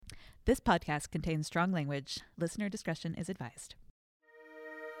This podcast contains strong language. Listener discretion is advised.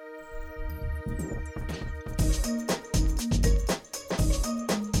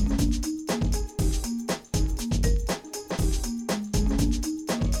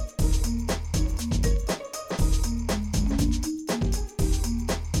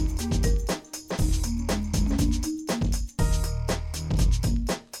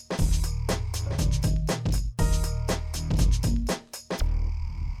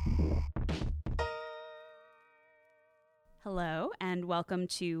 Hello, and welcome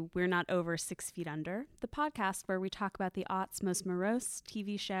to We're Not Over 6 Feet Under, the podcast where we talk about the aughts' most morose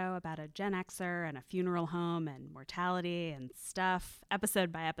TV show about a Gen Xer and a funeral home and mortality and stuff,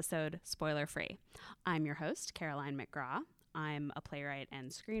 episode by episode, spoiler-free. I'm your host, Caroline McGraw. I'm a playwright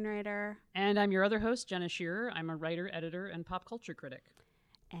and screenwriter. And I'm your other host, Jenna Shearer. I'm a writer, editor, and pop culture critic.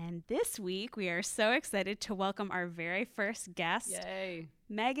 And this week, we are so excited to welcome our very first guest, Yay.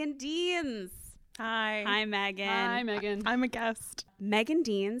 Megan Deans. Hi. Hi, Megan. Hi, Megan. I'm a guest. Megan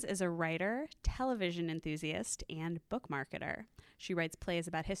Deans is a writer, television enthusiast, and book marketer. She writes plays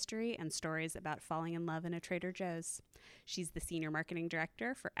about history and stories about falling in love in a Trader Joe's. She's the senior marketing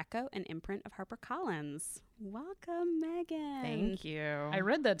director for Echo and Imprint of HarperCollins. Welcome, Megan. Thank you. I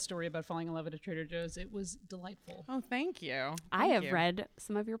read that story about falling in love at a Trader Joe's. It was delightful. Oh, thank you. I have you. read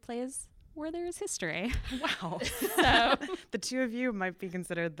some of your plays where there is history. Wow. So the two of you might be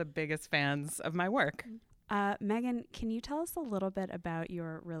considered the biggest fans of my work. Megan, can you tell us a little bit about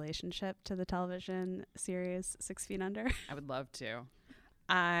your relationship to the television series 6 Feet Under? I would love to.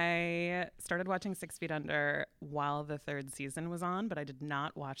 I started watching 6 Feet Under while the third season was on, but I did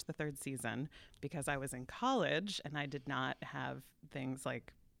not watch the third season because I was in college and I did not have things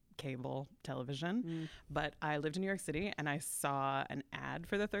like cable television. But I lived in New York City and I saw an ad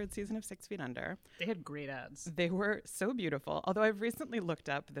for the third season of 6 Feet Under. They had great ads. They were so beautiful. Although I've recently looked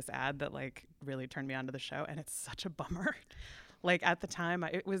up this ad that like really turned me onto the show, and it's such a bummer. Like at the time,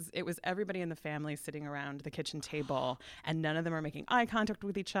 it was everybody in the family sitting around the kitchen table, and none of them are making eye contact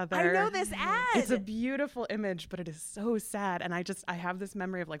with each other. I know this ad. It's a beautiful image, but it is so sad. And I have this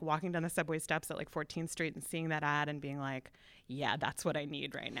memory of like walking down the subway steps at like 14th Street and seeing that ad and being like, yeah, that's what I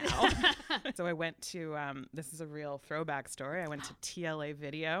need right now. So I went to, this is a real throwback story. I went to TLA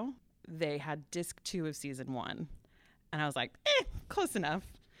Video. They had disc 2 of season 1. And I was like, close enough.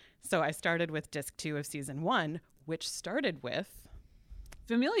 So I started with disc 2 of season 1, which started with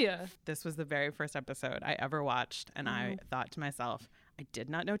Familia. This was the very first episode I ever watched, and I thought to myself, I did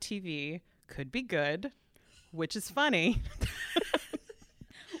not know TV could be good, which is funny.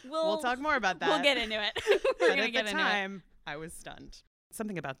 We'll talk more about that. We'll get into it. We're But going to at get the into it. time, I was stunned.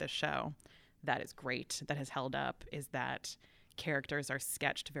 Something about this show that is great, that has held up, is that characters are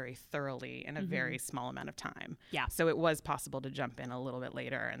sketched very thoroughly in a very small amount of time. Yeah. So it was possible to jump in a little bit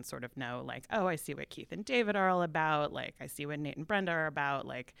later and sort of know, like, oh, I see what Keith and David are all about. Like, I see what Nate and Brenda are about.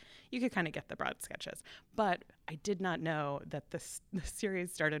 Like, you could kind of get the broad sketches. But I did not know that the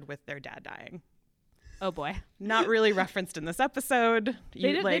series started with their dad dying. Oh, boy. Not really referenced in this episode.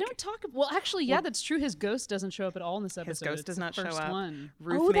 They don't talk. Well, actually, yeah, that's true. His ghost doesn't show up at all in this episode. His ghost does not show First up. one.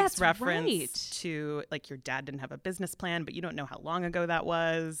 Ruth Oh, makes that's reference right. to like your dad didn't have a business plan, but you don't know how long ago that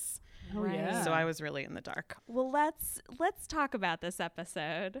was. Oh, Right. yeah. So I was really in the dark. Well, let's talk about this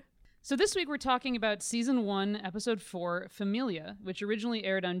episode. So this week we're talking about season 1, episode 4, Familia, which originally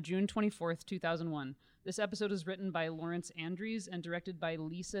aired on June 24th, 2001. This episode is written by Lawrence Andrews and directed by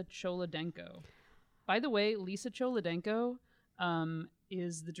Lisa Cholodenko. By the way, Lisa Cholodenko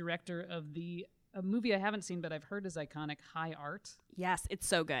is the director of a movie I haven't seen, but I've heard is iconic, High Art. Yes, it's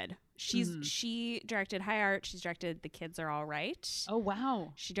so good. She directed High Art. She's directed The Kids Are All Right. Oh,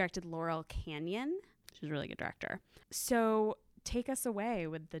 wow. She directed Laurel Canyon. She's a really good director. So take us away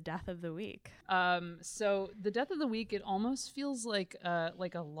with the death of the week. So the death of the week, it almost feels like a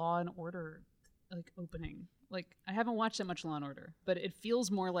Law and Order like opening. Like, I haven't watched that much Law and Order, but it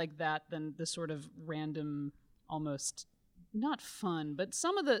feels more like that than the sort of random, almost not fun, but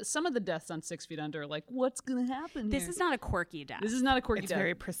some of the deaths on 6 Feet Under, like, what's gonna happen This here? is not a quirky death. This is not a quirky It's death.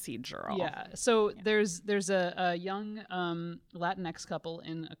 very procedural. Yeah. So there's a young Latinx couple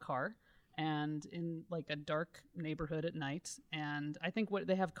in a car and in like a dark neighborhood at night, and I think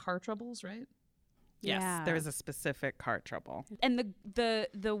they have car troubles, right? Yes, Yeah. there is a specific car trouble. And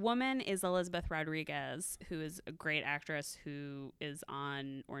the woman is Elizabeth Rodriguez, who is a great actress who is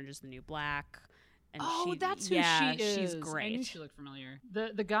on Orange is the New Black. And that's who yeah, she is. She's I knew great. she looked familiar.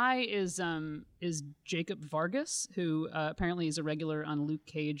 The guy is Jacob Vargas, who apparently is a regular on Luke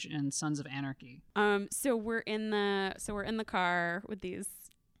Cage and Sons of Anarchy. So we're in the car with these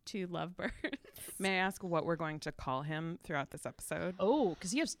two lovebirds. May I ask what we're going to call him throughout this episode? Oh,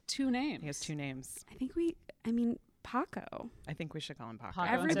 because he has two names. He has two names. I mean, Paco. I think we should call him Paco.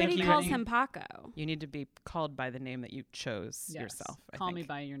 Paco. Everybody you calls need- him Paco. You need to be called by the name that you chose Yes. yourself. I Call think. me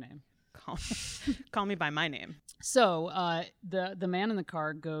by your name. Call me by my name. So the man in the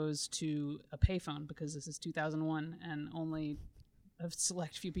car goes to a payphone because this is 2001 and only a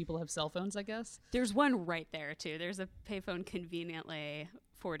select few people have cell phones, I guess. There's one right there, too. There's a payphone conveniently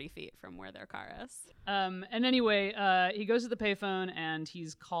 40 feet from where their car is. And anyway, he goes to the payphone and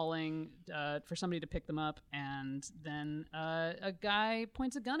he's calling for somebody to pick them up. And then a guy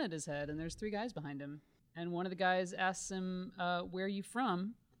points a gun at his head and there's three guys behind him. And one of the guys asks him, where are you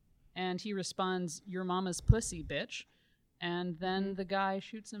from? And he responds, your mama's pussy, bitch. And then the guy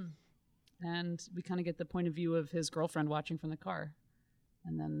shoots him. And we kind of get the point of view of his girlfriend watching from the car.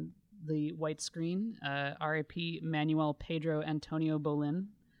 And then the white screen, R.I.P. Manuel Pedro Antonio Bolin,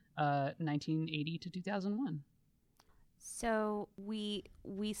 1980 to 2001. So we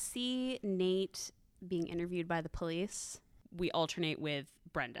see Nate being interviewed by the police. We alternate with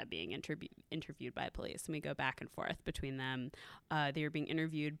Brenda being interviewed by police, and we go back and forth between them. They are being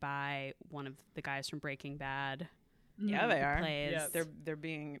interviewed by one of the guys from Breaking Bad. Yeah, they are. Plays. Yeah, they're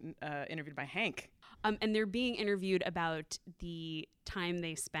being interviewed by Hank. And they're being interviewed about the time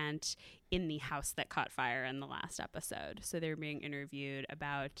they spent in the house that caught fire in the last episode. So they're being interviewed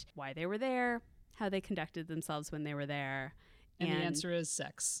about why they were there, how they conducted themselves when they were there. And the answer is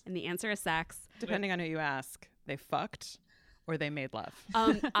sex. And the answer is sex. Depending on who you ask, they fucked or they made love.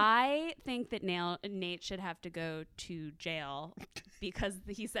 I think that Nate should have to go to jail because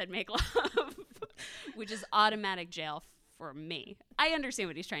he said make love, which is automatic jail for me. I understand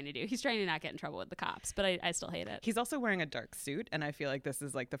what he's trying to do. He's trying to not get in trouble with the cops, but I still hate it. He's also wearing a dark suit, and I feel like this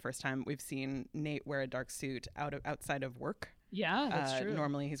is like the first time we've seen Nate wear a dark suit outside of work. Yeah, that's true.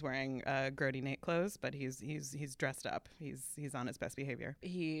 Normally he's wearing grody Nate clothes, but he's dressed up. He's on his best behavior.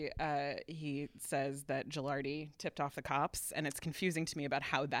 He says that Gilardi tipped off the cops, and it's confusing to me about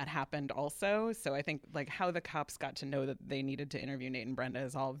how that happened also. So I think like how the cops got to know that they needed to interview Nate and Brenda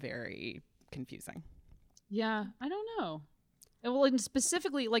is all very confusing. Yeah, I don't know. Well, and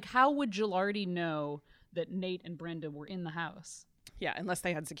specifically, like, how would Gilardi know that Nate and Brenda were in the house? Yeah, unless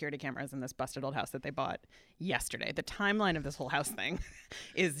they had security cameras in this busted old house that they bought yesterday. The timeline of this whole house thing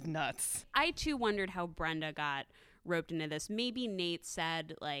is nuts. I too wondered how Brenda got roped into this. Maybe Nate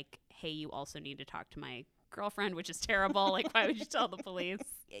said like, hey, you also need to talk to my girlfriend, which is terrible. Like, why would you tell the police?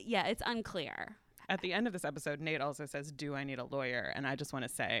 Yeah, it's unclear. At the end of this episode, Nate also says, do I need a lawyer? And I just want to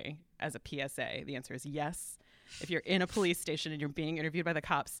say, as a PSA, the answer is yes. If you're in a police station and you're being interviewed by the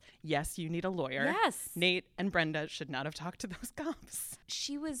cops, yes, you need a lawyer. Yes. Nate and Brenda should not have talked to those cops.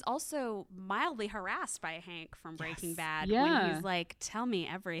 She was also mildly harassed by Hank from Breaking Bad Yeah. when he's like, tell me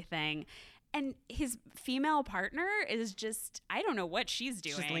everything. And his female partner is just, I don't know what she's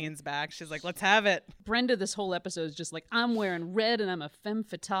doing. She just leans back. She's like, let's have it. Brenda, this whole episode is just like, I'm wearing red and I'm a femme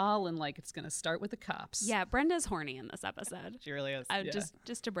fatale, and like it's gonna start with the cops. Yeah, Brenda's horny in this episode. She really is.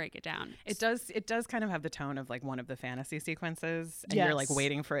 Just to break it down. It does kind of have the tone of like one of the fantasy sequences, and you're like Yes.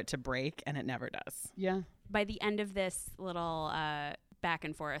 waiting for it to break, and it never does. Yeah. By the end of this little back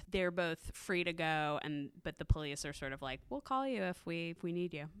and forth, they're both free to go, but the police are sort of like, we'll call you if we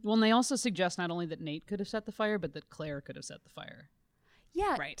need you. Well, and they also suggest not only that Nate could have set the fire, but that Claire could have set the fire.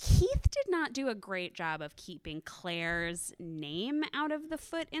 Yeah, Right. Keith did not do a great job of keeping Claire's name out of the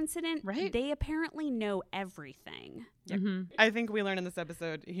foot incident. Right. They apparently know everything. I think we learned in this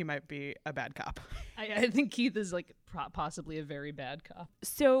episode he might be a bad cop. I think Keith is like possibly a very bad cop.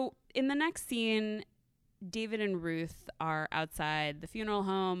 So in the next scene, David and Ruth are outside the funeral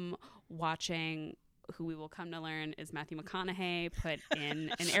home watching who we will come to learn is Matthew McConaughey put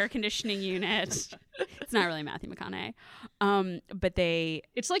in an air conditioning unit. It's not really Matthew McConaughey. But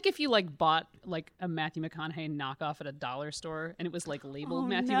It's like if you like bought like a Matthew McConaughey knockoff at a dollar store and it was like labeled Oh,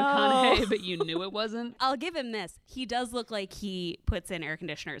 Matthew no. McConaughey, but you knew it wasn't. I'll give him this. He does look like he puts in air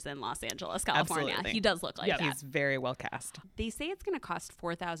conditioners in Los Angeles, California. Absolutely. He does look like that. He's very well cast. They say it's going to cost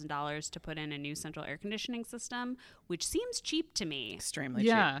 $4,000 to put in a new central air conditioning system, which seems cheap to me. Extremely cheap.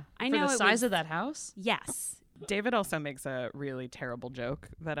 Yeah. I For know the it size was- of that house. Yes. David also makes a really terrible joke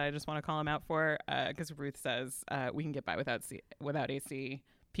that I just want to call him out for, because Ruth says we can get by without AC.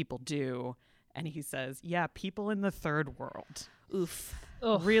 People do, and he says, "Yeah, people in the third world." Oof.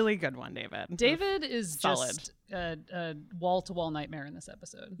 Ugh. Really good one, David. David is Solid. just a wall-to-wall nightmare in this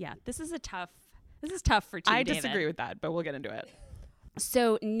episode. Yeah, this is tough for Team I David. disagree with that, but we'll get into it.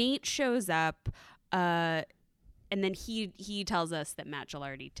 So Nate shows up. And then he tells us that Matt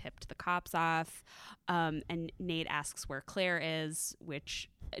Gilardi tipped the cops off. And Nate asks where Claire is, which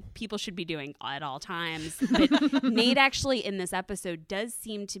people should be doing at all times. But Nate actually in this episode does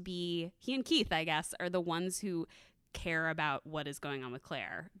seem to be, he and Keith, I guess, are the ones who care about what is going on with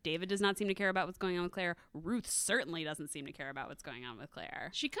Claire. David does not seem to care about what's going on with Claire. Ruth certainly doesn't seem to care about what's going on with Claire.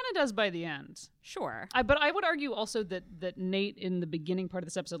 She kind of does by the end. Sure. But I would argue also that Nate in the beginning part of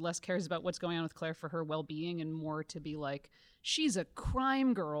this episode less cares about what's going on with Claire for her well-being and more to be like, she's a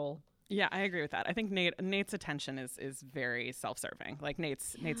crime girl. Yeah, I agree with that. I think Nate's attention is very self-serving. Like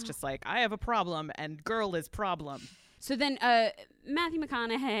Nate's just like, I have a problem and girl is problem. So then Matthew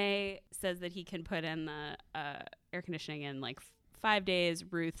McConaughey says that he can put in the air conditioning in like 5 days.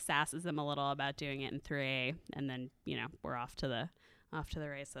 Ruth sasses him a little about doing it in 3, and then we're off to the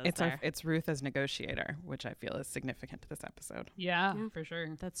races. It's Ruth as negotiator, which I feel is significant to this episode. Yeah, for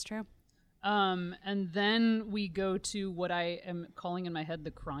sure. That's true. And then we go to what I am calling in my head the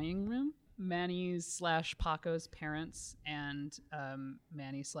crying room. Manny / Paco's parents and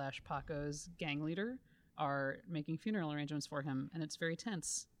Manny / Paco's gang leader are making funeral arrangements for him, and it's very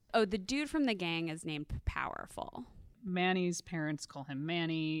tense. Oh, the dude from the gang is named Powerful. Manny's parents call him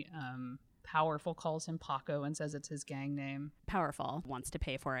Manny. Powerful calls him Paco and says it's his gang name. Powerful wants to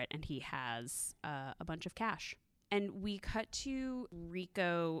pay for it, and he has a bunch of cash. And we cut to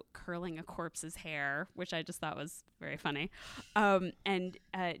Rico curling a corpse's hair, which I just thought was very funny. And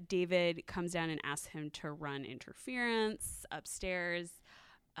David comes down and asks him to run interference upstairs.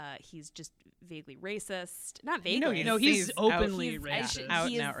 He's just vaguely racist. Not vaguely. No, he's openly racist. Out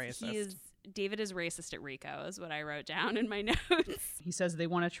and out racist. David is racist at Rico, is what I wrote down in my notes. He says they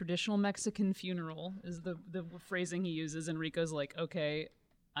want a traditional Mexican funeral, is the phrasing he uses. And Rico's like, okay,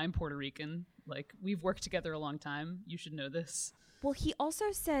 I'm Puerto Rican. Like, we've worked together a long time. You should know this. Well, he also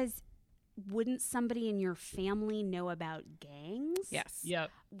says, wouldn't somebody in your family know about gangs? Yes.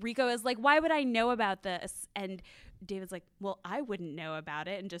 Yep. Rico is like, why would I know about this? And David's like, well, I wouldn't know about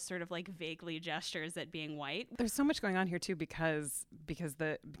it, and just sort of like vaguely gestures at being white. There's so much going on here too because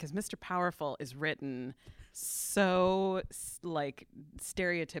Mr. Powerful is written so like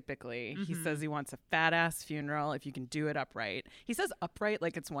stereotypically. He says he wants a fat ass funeral if you can do it upright. He says upright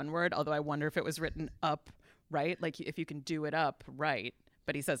like it's one word, although I wonder if it was written up right, like if you can do it up right.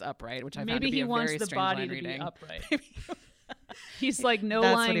 But he says upright, which I found to be a very strange line reading. Maybe he wants the body to be upright. He's like, no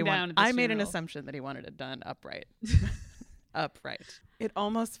lying down at this I made funeral. an assumption that he wanted it done upright. Upright. It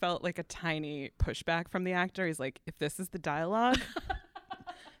almost felt like a tiny pushback from the actor. He's like, if this is the dialogue,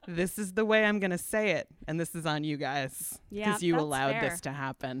 this is the way I'm going to say it. And this is on you guys. Yeah, because you that's allowed fair. this to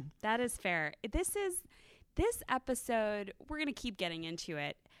happen. That is fair. This episode, we're going to keep getting into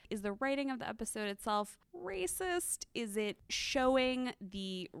it. Is the writing of the episode itself racist? Is it showing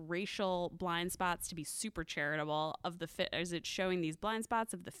the racial blind spots to be super charitable is it showing these blind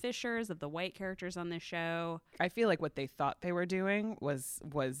spots of the Fishers, of the white characters on this show? I feel like what they thought they were doing was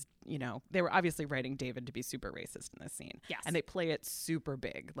they were obviously writing David to be super racist in this scene. Yes. And they play it super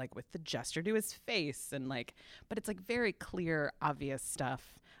big, like with the gesture to his face and like, but it's like very clear, obvious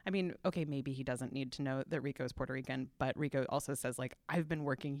stuff. I mean, okay, maybe he doesn't need to know that Rico is Puerto Rican, but Rico also says, like, I've been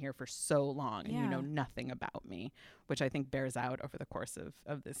working here for so long and you know nothing about me, which I think bears out over the course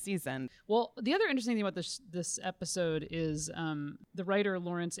of this season. Well, the other interesting thing about this episode is the writer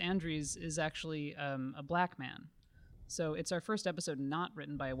Lawrence Andrews is actually a black man. So it's our first episode not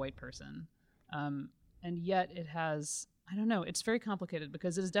written by a white person. And yet it has, I don't know, it's very complicated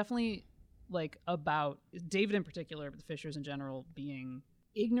because it is definitely like about David in particular, but the Fishers in general being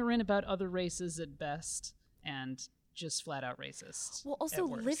ignorant about other races at best and just flat out racist. Well, also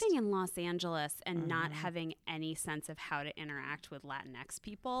living in Los Angeles and not having any sense of how to interact with Latinx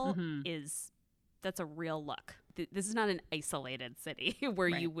people that's a real look. This is not an isolated city where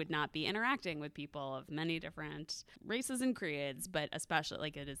you would not be interacting with people of many different races and creeds, but especially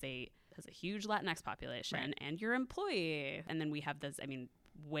like it has a huge Latinx population and your employee. And then we have this, I mean,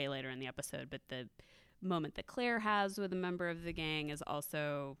 way later in the episode, but the moment that Claire has with a member of the gang is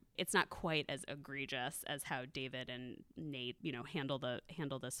also, it's not quite as egregious as how David and Nate, handle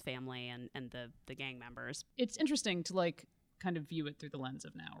this family and the gang members. It's interesting to like kind of view it through the lens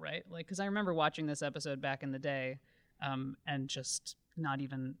of now, right? Like, because I remember watching this episode back in the day and just not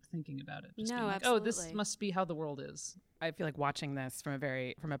even thinking about it. Just being like, absolutely. oh, this must be how the world is. I feel like watching this from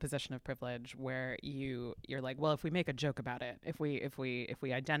a position of privilege where you're like, well, if we make a joke about it, if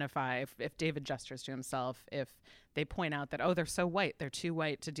we identify, if David gestures to himself, if they point out that, oh, they're so white, they're too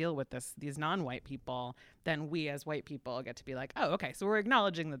white to deal with these non-white people, then we as white people get to be like, oh, okay, so we're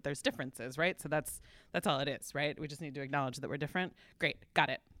acknowledging that there's differences, right? So that's all it is, right? We just need to acknowledge that we're different. Great, got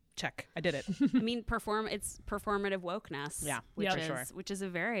it. check. I did it. I mean, it's performative wokeness. Yeah, which for is sure. which is a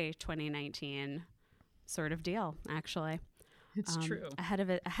very 2019 sort of deal, actually. It's true. Ahead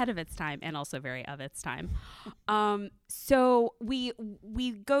of its time, and also very of its time. So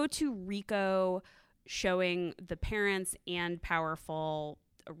we go to Rico showing the parents and Powerful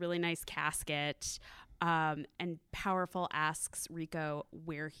a really nice casket, and Powerful asks Rico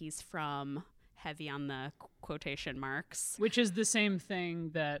where he's from, heavy on the quotation marks. Which is the same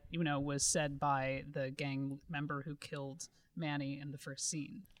thing that, was said by the gang member who killed Manny in the first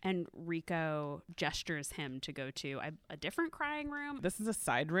scene. And Rico gestures him to go to a different crying room. This is a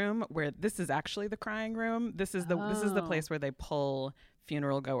side room where this is actually the crying room. This is the place where they pull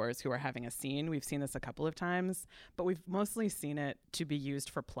funeral goers who are having a scene. We've seen this a couple of times, but we've mostly seen it to be used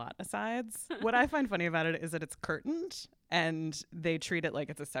for plot asides. What I find funny about it is that it's curtained and they treat it like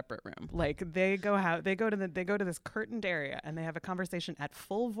it's a separate room. Like they go to this curtained area and they have a conversation at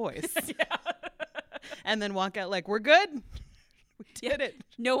full voice. And then walk out like, we're good. We did it.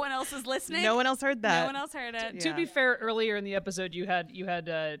 No one else is listening. No one else heard that. No one else heard it. To be fair, earlier in the episode, you had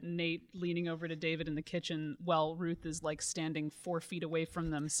Nate leaning over to David in the kitchen while Ruth is like standing 4 feet away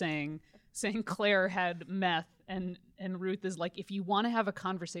from them, saying Claire had meth, and Ruth is like, if you want to have a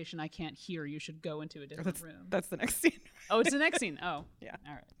conversation I can't hear, you should go into a different room. That's the next scene. Oh, it's the next scene. Oh, yeah.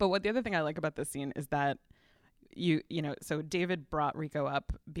 All right. But what the other thing I like about this scene is that so David brought Rico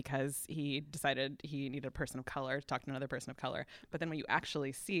up because he decided he needed a person of color to talk to another person of color. But then what you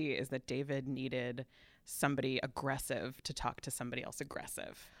actually see is that David needed somebody aggressive to talk to somebody else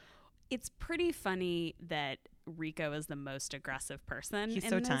aggressive. It's pretty funny that Rico is the most aggressive person. He's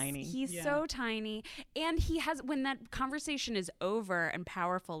so tiny. He's so tiny. And he has, when that conversation is over and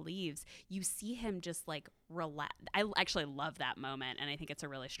Powerful leaves, you see him just like relax. I actually love that moment, and I think it's a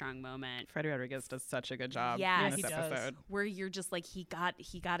really strong moment. Freddie Rodriguez does such a good job Yes. in this He does. episode. Where you're just like, he got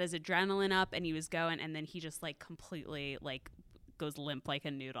his adrenaline up and he was going, and then he just like completely like goes limp like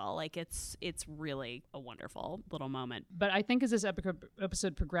a noodle. Like it's really a wonderful little moment. But I think as this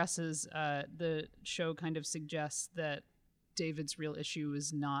episode progresses, the show kind of suggests that David's real issue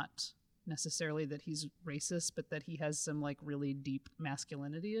is not necessarily that he's racist, but that he has some like really deep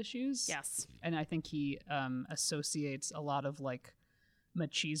masculinity issues. Yes. And I think he associates a lot of like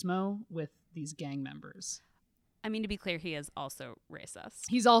machismo with these gang members. I mean, to be clear, he is also racist.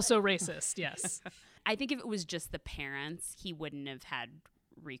 He's also racist, yes. I think if it was just the parents, he wouldn't have had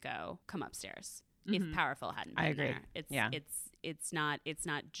Rico come upstairs. If Powerful hadn't been I agree. there. It's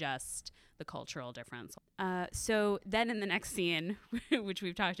not just the cultural difference. So then in the next scene, which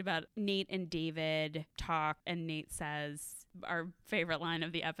we've talked about, Nate and David talk, and Nate says our favorite line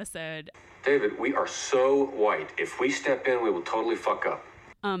of the episode. David, we are so white. If we step in, we will totally fuck up.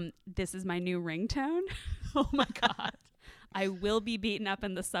 This is my new ringtone. Oh my God. I will be beaten up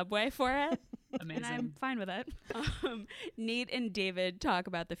in the subway for it. Amazing. And I'm fine with it. Nate and David talk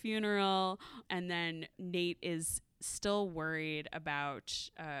about the funeral, and then Nate is still worried about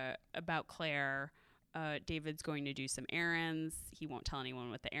Claire. David's going to do some errands. He won't tell anyone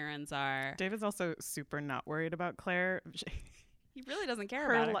what the errands are. David's also super not worried about Claire. He really doesn't care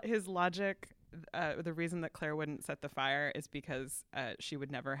about it. His logic, the reason that Claire wouldn't set the fire is because she would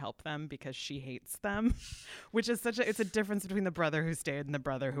never help them because she hates them, which is it's a difference between the brother who stayed and the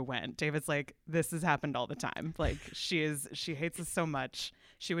brother who went. David's like, this has happened all the time. Like she hates us so much.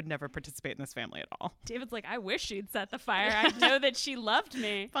 She would never participate in this family at all. David's like, I wish she'd set the fire. I know that she loved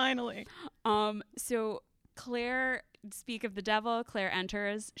me. Finally. So Claire, speak of the devil, Claire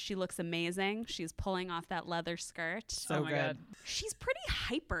enters. She looks amazing. She's pulling off that leather skirt. So oh my good. God. She's pretty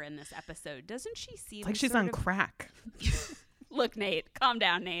hyper in this episode. Doesn't she see It's like the she's sort on of- crack. Look, Nate, calm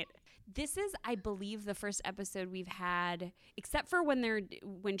down, Nate. This is, I believe, the first episode we've had, except for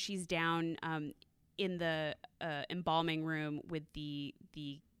when she's down in the embalming room with the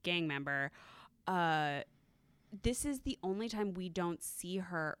gang member. This is the only time we don't see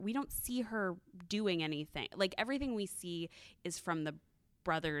her doing anything. Like everything we see is from the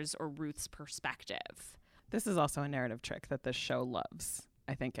brothers or Ruth's perspective. This is also a narrative trick that this show loves,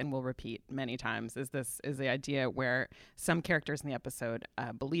 I think, and will repeat many times, is the idea where some characters in the episode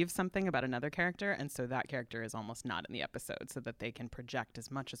believe something about another character, and so that character is almost not in the episode so that they can project as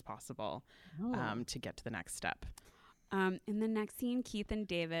much as possible to get to the next step. In the next scene, Keith and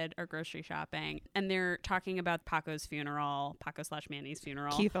David are grocery shopping, and they're talking about Paco's funeral, Paco/Manny's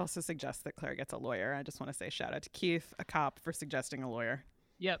funeral. Keith also suggests that Claire gets a lawyer. I just want to say shout out to Keith, a cop, for suggesting a lawyer.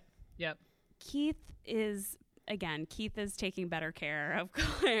 Yep. Keith is again, Keith is taking better care of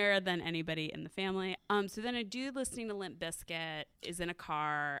Claire than anybody in the family. So then a dude listening to Limp Bizkit is in a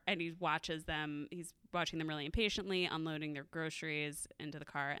car and he watches them. He's watching them really impatiently, unloading their groceries into the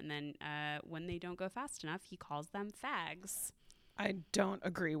car. And then when they don't go fast enough, he calls them fags. I don't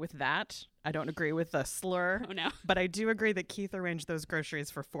agree with that. I don't agree with the slur. Oh, no. But I do agree that Keith arranged those groceries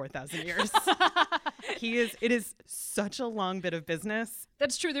for 4,000 years. It is such a long bit of business.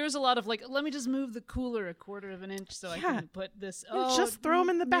 That's true. There was a lot of like, let me just move the cooler a quarter of an inch so I can put this. Just throw them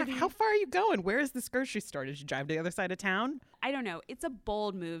in the back. maybe- How far are you going? Where is this grocery store? Did you drive to the other side of town? I don't know. It's a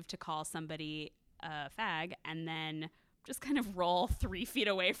bold move to call somebody a fag and then just kind of roll 3 feet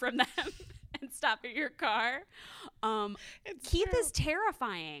away from them and stop at your car. Keith is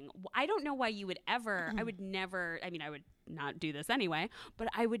terrifying. I don't know why you would ever, I would never, I mean, I would not do this anyway, but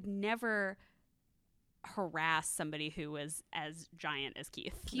I would never harass somebody who was as giant as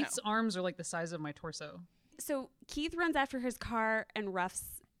Keith. Keith's arms are like the size of my torso. So Keith runs after his car and roughs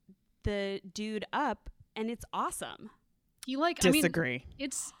the dude up, and it's awesome. He like Disagree. I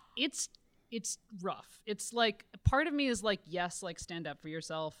mean, it's rough. It's like part of me is like, yes, like stand up for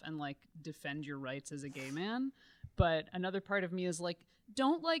yourself and like defend your rights as a gay man, but another part of me is like,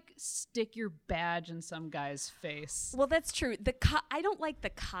 don't like stick your badge in some guy's face. Well, that's true. I don't like the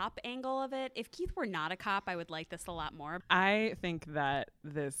cop angle of it. If Keith were not a cop, I would like this a lot more. I think that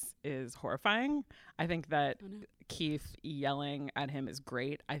this is horrifying. I think that Keith yelling at him is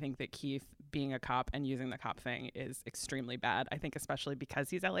great. I think that Keith being a cop and using the cop thing is extremely bad. I think especially because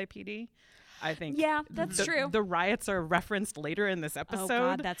he's LAPD. I think that's true. The riots are referenced later in this episode. Oh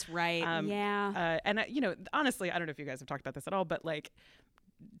God, that's right. And honestly, I don't know if you guys have talked about this at all, but like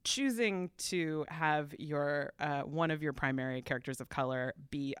choosing to have your one of your primary characters of color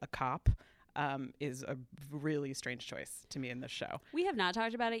be a cop is a really strange choice to me in this show. We have not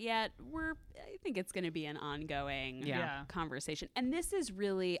talked about it yet. I think it's going to be an ongoing conversation. And this is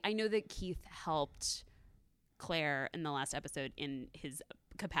really, I know that Keith helped Claire in the last episode in his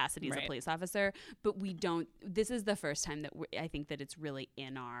capacity as a police officer, but this is the first time that I think that it's really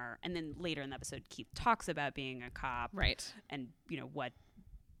in and then later in the episode, Keith talks about being a cop. Right. And, what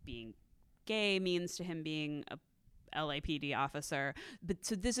being gay means to him being a LAPD officer. But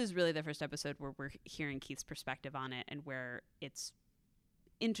so this is really the first episode where we're hearing Keith's perspective on it and where it's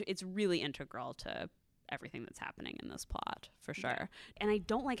really integral to everything that's happening in this plot, for sure. Yeah. And I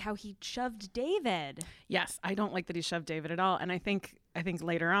don't like how he shoved David. Yes, I don't like that he shoved David at all. And I think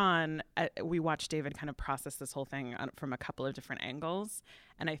later on, we watch David kind of process this whole thing from a couple of different angles.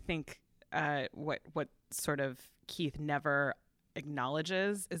 And I think what sort of Keith never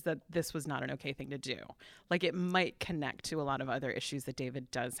acknowledges is that this was not an okay thing to do. Like it might connect to a lot of other issues that David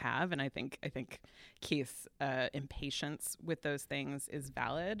does have, and I think Keith's impatience with those things is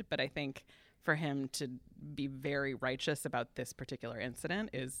valid, but I think for him to be very righteous about this particular incident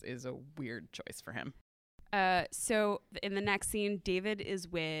is a weird choice for him. So in the next scene, David is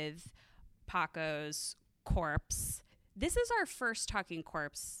with Paco's corpse. This is our first talking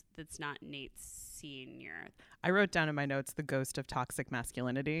corpse that's not Nate's Senior. I wrote down in my notes the ghost of toxic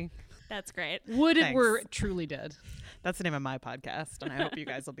masculinity. That's great. Would it were truly dead. That's the name of my podcast, and I hope you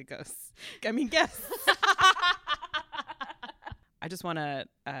guys will be ghosts. I mean, guests. I just want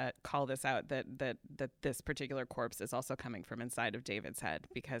to call this out that this particular corpse is also coming from inside of David's head,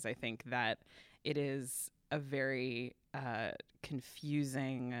 because I think that it is a very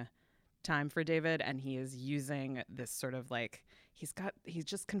confusing time for David, and he is using this sort of like he's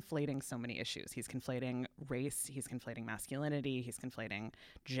just conflating so many issues. He's conflating race, he's conflating masculinity, he's conflating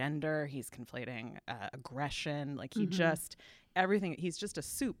gender, he's conflating aggression. Like he just everything. He's just a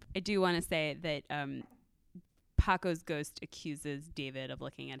soup. I do want to say that Paco's ghost accuses David of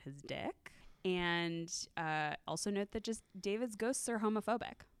looking at his dick, and also note that just David's ghosts are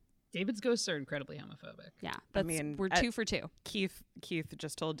homophobic. David's ghosts are incredibly homophobic. Yeah, we're 2 for 2. Keith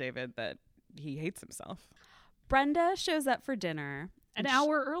just told David that he hates himself. Brenda shows up for dinner. An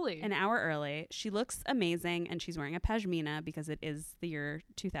hour early. She looks amazing, and she's wearing a pashmina because it is the year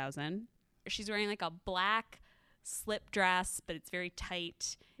 2000. She's wearing like a black slip dress, but it's very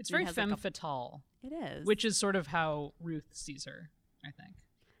tight. It's very femme fatale. It is. Which is sort of how Ruth sees her, I think.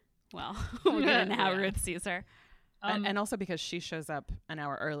 Well, we'll get into how Ruth sees her. And also because she shows up an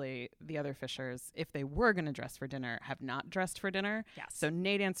hour early, the other Fishers, if they were going to dress for dinner, have not dressed for dinner. Yes. So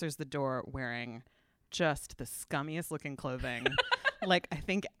Nate answers the door wearing just the scummiest looking clothing. Like, I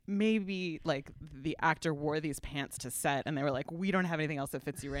think maybe like the actor wore these pants to set and they were like, we don't have anything else that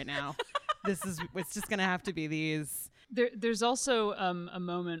fits you right now. It's just going to have to be these. There's also a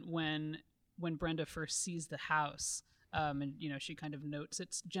moment when Brenda first sees the house And she kind of notes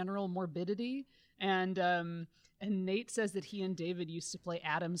its general morbidity. And Nate says that he and David used to play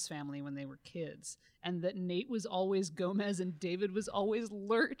Addams Family when they were kids, and that Nate was always Gomez and David was always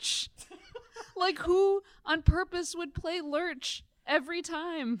Lurch. Like, who on purpose would play Lurch every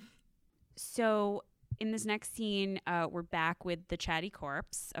time? So in this next scene, we're back with the chatty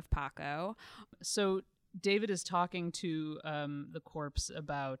corpse of Paco. So David is talking to the corpse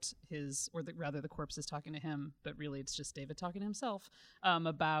about the corpse is talking to him, but really it's just David talking to himself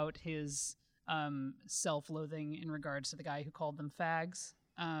about his self-loathing in regards to the guy who called them fags.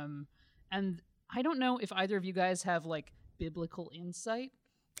 And I don't know if either of you guys have like biblical insight.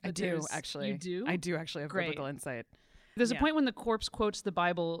 I do, actually. You do? I do actually have Great. biblical insight. There's a point when the corpse quotes the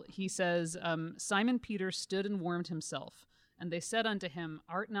Bible. He says, Simon Peter stood and warmed himself, and they said unto him,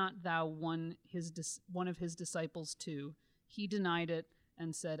 Art not thou one of his disciples too? He denied it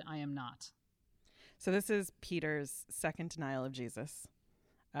and said, I am not. So this is Peter's second denial of Jesus.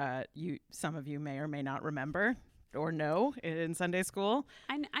 Some of you may or may not remember or know in Sunday school.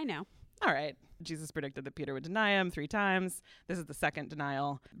 I know. All right. Jesus predicted that Peter would deny him 3 times. This is the second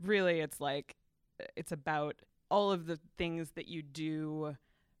denial. Really, it's about all of the things that you do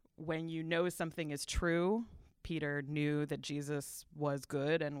when you know something is true. Peter knew that Jesus was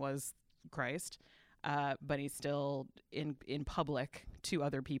good and was Christ, but he still, in public to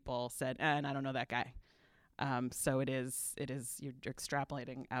other people, said, and I don't know that guy. So it is you're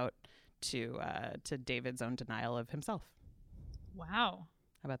extrapolating out to David's own denial of himself. Wow.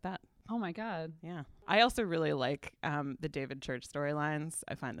 How about that? Oh my God. Yeah. I also really like the David church storylines.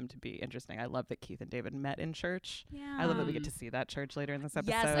 I find them to be interesting. I love that Keith and David met in church. Yeah. I love that we get to see that church later in this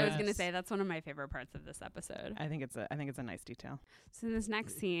episode. Yes, I was going to say that's one of my favorite parts of this episode. I think it's a nice detail. So in this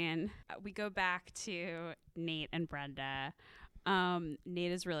next scene, we go back to Nate and Brenda.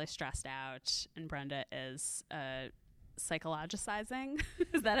 Nate is really stressed out, and Brenda is psychologizing.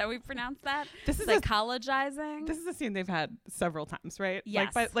 Is that how we pronounce that? This is psychologizing. This is a scene they've had several times, right?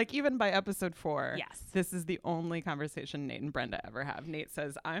 Yes. Even by episode 4. Yes. This is the only conversation Nate and Brenda ever have. Nate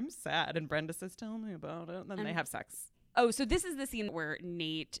says, "I'm sad," and Brenda says, "Tell me about it." And then they have sex. Oh, so this is the scene where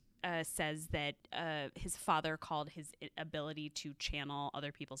Nate says that his father called his ability to channel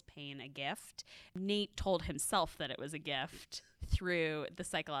other people's pain a gift. Nate told himself that it was a gift through the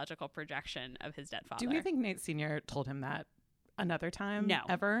psychological projection of his dead father. Do we think Nate Sr. told him that another time? No.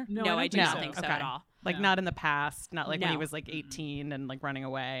 Ever? No, I do think not so. think so Okay. at all. Like not in the past, not like when he No. was like 18 and like running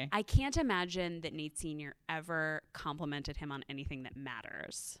away. I can't imagine that Nate Sr. ever complimented him on anything that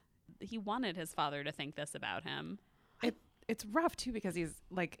matters. He wanted his father to think this about him. It's rough too because he's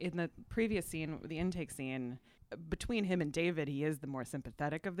like in the previous scene, the intake scene, between him and David, he is the more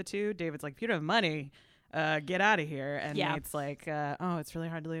sympathetic of the two. David's like, if you don't have money, get out of here. And Yeah. Nate's like, oh, it's really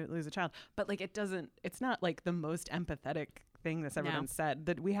hard to lose a child. But like it's not like the most empathetic thing that's ever No. been said.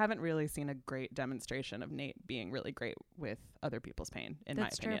 That we haven't really seen a great demonstration of Nate being really great with other people's pain, in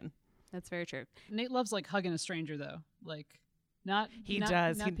That's my true. opinion. That's very true. Nate loves like hugging a stranger though. Like He not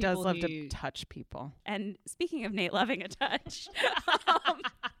does people love to touch people. And speaking of Nate loving a touch,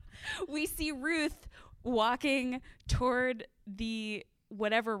 we see Ruth walking toward the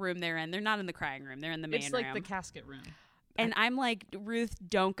whatever room they're in. They're not in the crying room. They're in the main It's like room. the casket room. And I'm like, Ruth,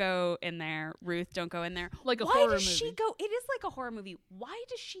 don't go in there. Ruth, don't go in there. Like a Why horror does she movie. go? It is like a horror movie. Why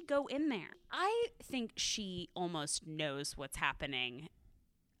does she go in there? I think she almost knows what's happening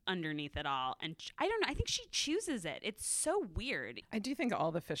underneath it all. And I don't know. I think she chooses it. It's so weird. I do think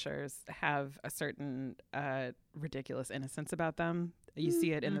all the Fishers have a certain ridiculous innocence about them. You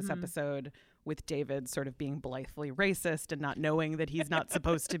see it in this episode with David sort of being blithely racist and not knowing that he's not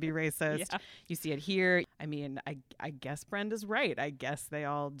supposed to be racist. Yeah. You see it here. I mean, I guess Brenda's right. I guess they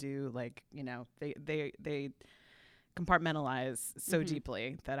all do, like, you know, they compartmentalize so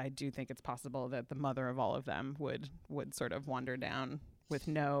deeply that I do think it's possible that the mother of all of them would sort of wander down with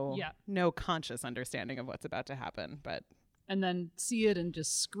no conscious understanding of what's about to happen, but And then see it and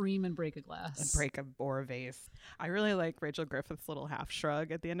just scream and break a glass. or a vase. I really like Rachel Griffith's little half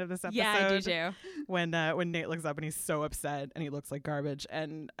shrug at the end of this episode. Yeah, I do too. When Nate looks up and he's so upset and he looks like garbage,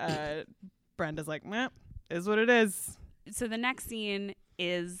 and Brenda's like, "Meh, is what it is." So the next scene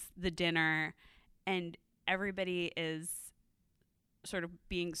is the dinner, and everybody is sort of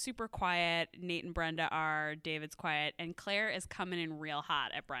being super quiet. Nate and Brenda are. David's quiet, and Claire is coming in real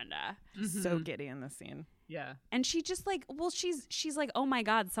hot at Brenda. So giddy in this scene. Yeah. And she just like, well, she's like, oh my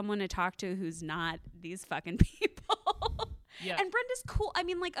God, someone to talk to who's not these fucking people. Yeah. And Brenda's cool. I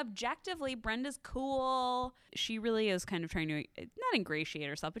mean, like, objectively, Brenda's cool. She really is kind of trying to not ingratiate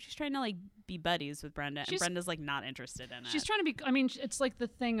herself, but she's trying to like be buddies with Brenda, and She's- Brenda's like not interested in it. She's trying to be. I mean, it's like the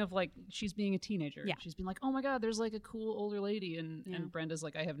thing of like she's being a teenager. Yeah. She's being like, oh my god, there's like a cool older lady, and Yeah. and Brenda's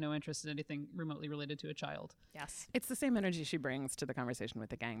like, I have no interest in anything remotely related to a child. Yes. It's the same energy she brings to the conversation with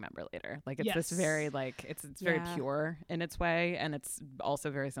the gang member later. Like it's this Yes. very like it's very Yeah. pure in its way, and it's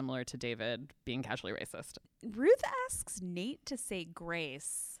also very similar to David being casually racist. Ruth asks Nate to say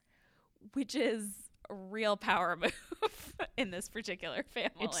grace, which is a real power move in this particular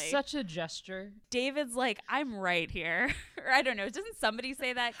family. It's such a gesture. David's like, I'm right here. Or I don't know. Doesn't somebody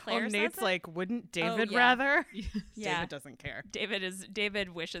say that? Claire says Nate's it? like, wouldn't David yeah. rather? Yeah. David doesn't care. David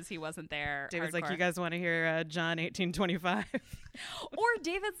wishes he wasn't there. David's like, hardcore. you guys want to hear John 1825? Or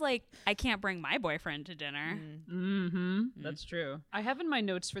David's like, I can't bring my boyfriend to dinner. Mm-hmm. That's true. I have in my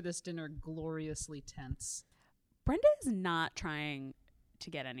notes for this dinner gloriously tense. Brenda is not trying to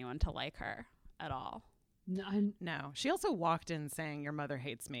get anyone to like her at all. No, No. She also walked in saying, your mother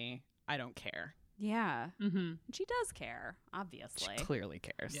hates me. I don't care. Yeah. mm-hmm. She does care, She obviously. clearly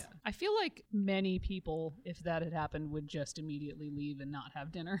cares. Yeah. I feel like many people, if that had happened, would just immediately leave and not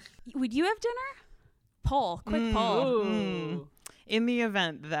have dinner. Would you have dinner? Poll. Quick poll. Ooh. In the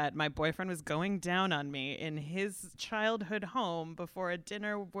event that my boyfriend was going down on me in his childhood home before a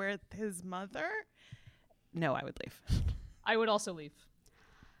dinner with his mother, no, I would leave. I would also leave.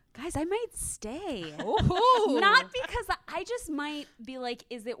 Guys, I might stay. Oh. Not because I just might be like,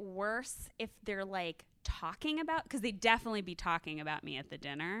 is it worse if they're like talking about, because they'd definitely be talking about me at the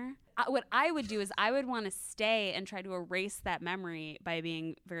dinner. What I would do is I would want to stay and try to erase that memory by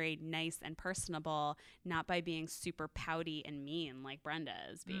being very nice and personable, not by being super pouty and mean like Brenda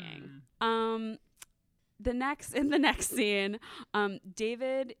is being. In the next scene,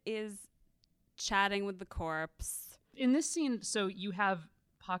 David is chatting with the corpse. In this scene, so you have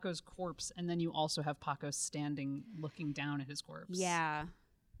Paco's corpse, and then you also have Paco standing looking down at his corpse. Yeah.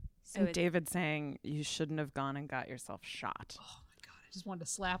 So And David saying, you shouldn't have gone and got yourself shot. Oh my god, I just wanted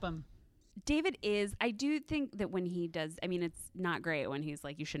to slap him. David is, I do think that when he does, I mean, it's not great when he's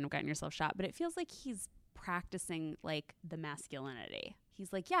like, you shouldn't have gotten yourself shot, but it feels like he's practicing like the masculinity.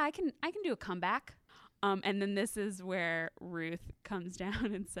 He's like, yeah, I can do a comeback. And then this is where Ruth comes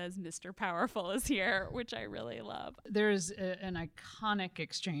down and says, Mr. Powerful is here, which I really love. There's an iconic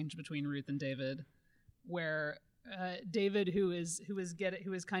exchange between Ruth and David, where David, who is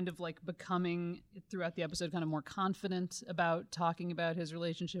kind of like becoming throughout the episode kind of more confident about talking about his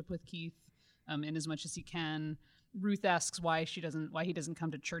relationship with Keith, in as much as he can. Ruth asks why he doesn't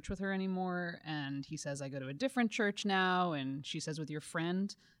come to church with her anymore, and he says, I go to a different church now. And she says, with your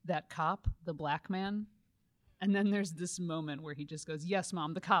friend, that cop, the black man. And then there's this moment where he just goes, yes,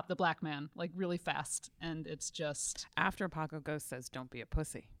 Mom, the cop, the black man, like really fast. And it's just, After Paco Ghost says, don't be a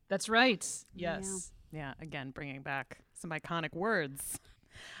pussy. that's right. Yes. Yeah, again, bringing back some iconic words.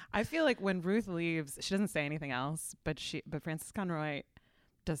 I feel like when Ruth leaves, she doesn't say anything else, but Frances Conroy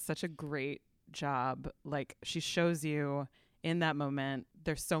does such a great job. Like, she shows you in that moment,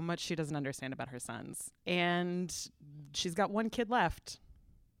 there's so much she doesn't understand about her sons. And she's got one kid left.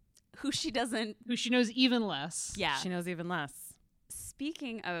 Who she knows even less. yeah. She knows even less.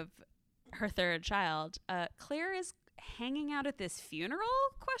 Speaking of her third child, Claire is hanging out at this funeral? ?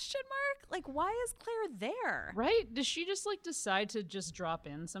 Like, why is Claire there? Right? Does she just like decide to just drop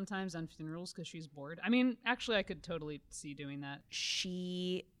in sometimes on funerals because she's bored? I mean, actually, I could totally see doing that.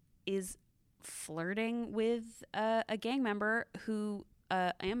 She is flirting with a gang member who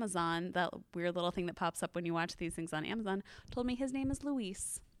Amazon, that weird little thing that pops up when you watch these things on Amazon, told me his name is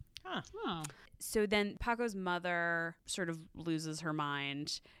Luis. Huh. Oh. So then Paco's mother sort of loses her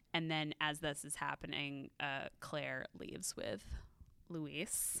mind, and then as this is happening, Claire leaves with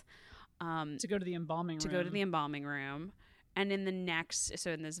Luis To go to the embalming room. to go to the embalming room. And in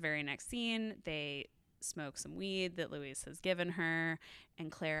this very next scene, they smoke some weed that Luis has given her,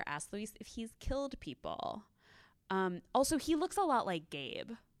 and Claire asks Luis if he's killed people. Also, he looks a lot like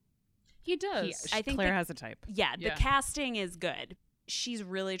Gabe. He does. I think Claire has a type. Yeah, Yeah. the casting is good. She's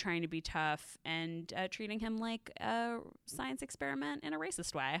really trying to be tough and treating him like a science experiment in a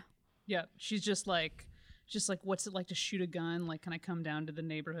racist way. Yeah. She's just like, what's it like to shoot a gun? Like, can I come down to the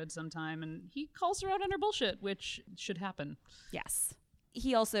neighborhood sometime? And he calls her out on her bullshit, which should happen. Yes.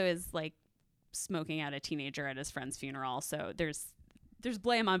 He also is like smoking out a teenager at his friend's funeral. So there's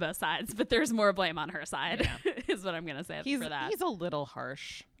blame on both sides, but there's more blame on her side, is what I'm going to say for that. He's a little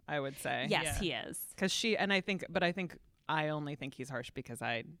harsh, I would say. Yes, Yeah. he is. Because I only think he's harsh because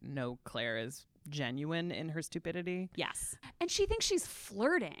I know Claire is genuine in her stupidity. Yes. And she thinks she's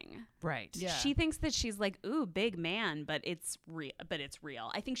flirting. Right. Yeah. She thinks that she's like, ooh, big man, but it's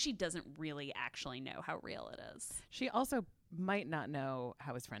real. I think she doesn't really actually know how real it is. She also might not know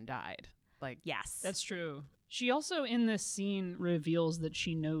how his friend died. Like, Yes. That's true. She also, in this scene, reveals that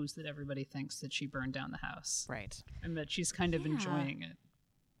she knows that everybody thinks that she burned down the house. right. And that she's kind of enjoying it.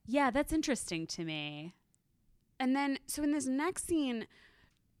 Yeah, that's interesting to me. And then, so in this next scene,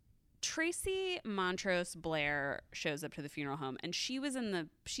 Tracy Montrose Blair shows up to the funeral home, and she's in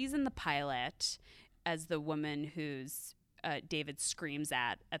the pilot as the woman who's David screams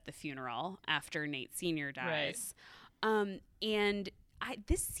at the funeral after Nate Sr. dies. And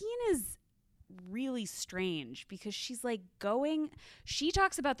this scene is really strange because she's like she's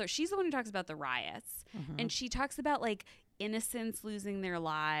the one who talks about the riots, and she talks about like innocents losing their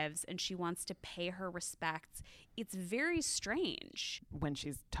lives, and she wants to pay her respects. It's very strange. When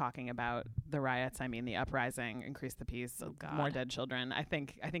she's talking about the riots, I mean the uprising, increase the peace, more dead children. I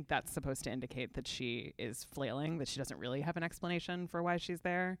think that's supposed to indicate that she is flailing, that she doesn't really have an explanation for why she's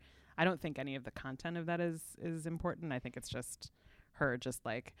there. I don't think any of the content of that is important. I think it's just her just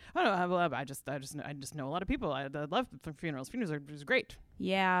like, oh no, I just know a lot of people. I love funerals. Funerals are just great.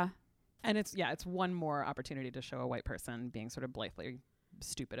 Yeah. And it's one more opportunity to show a white person being sort of blithely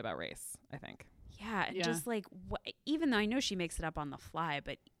stupid about race, I think. Yeah, and just like, even though I know she makes it up on the fly,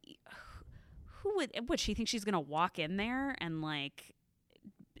 but who would she think she's going to walk in there and like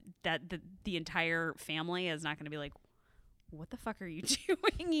that the entire family is not going to be like, what the fuck are you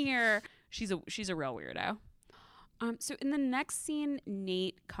doing here? She's a real weirdo. So in the next scene,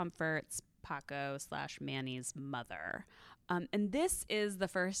 Nate comforts Paco / Manny's mother. And this is the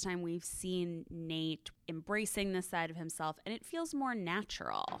first time we've seen Nate embracing this side of himself, and it feels more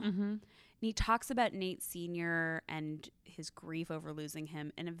natural. Mm-hmm. And he talks about Nate Sr. and his grief over losing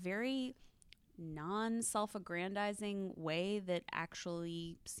him in a very non-self-aggrandizing way that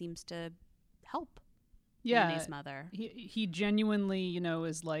actually seems to help Manny's mother. He genuinely,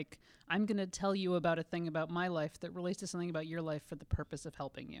 is like, I'm going to tell you about a thing about my life that relates to something about your life for the purpose of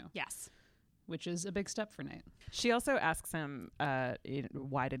helping you. Yes. Which is a big step for Nate. She also asks him,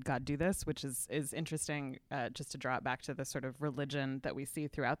 why did God do this? Which is interesting, just to draw it back to the sort of religion that we see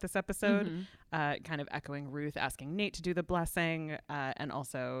throughout this episode, kind of echoing Ruth asking Nate to do the blessing, and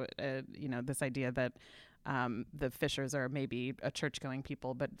also, this idea that the Fishers are maybe a church-going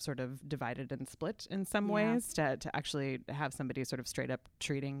people, but sort of divided and split in some ways. To actually have somebody sort of straight up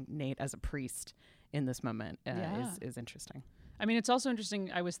treating Nate as a priest in this moment is interesting. I mean, it's also interesting.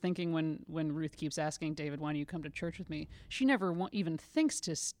 I was thinking when Ruth keeps asking David, why don't you come to church with me? She never even thinks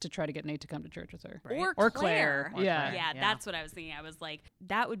to try to get Nate to come to church with her. Right. Or Claire. Yeah, that's what I was thinking. I was like,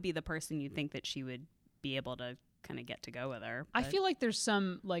 that would be the person you'd think that she would be able to kind of get to go with her. I feel like there's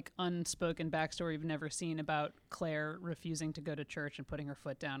some like unspoken backstory we've never seen about Claire refusing to go to church and putting her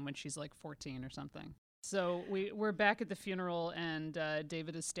foot down when she's like 14 or something. So we're back at the funeral, and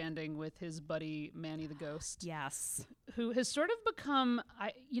David is standing with his buddy Manny the Ghost. Yes. Who has sort of become,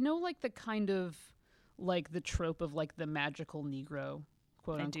 like the kind of, like the trope of like the magical Negro,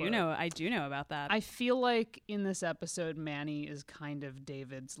 quote unquote. I do know about that. I feel like in this episode, Manny is kind of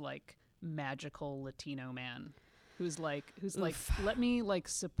David's like magical Latino man. Who's like, let me like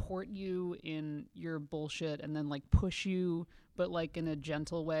support you in your bullshit and then like push you, but like in a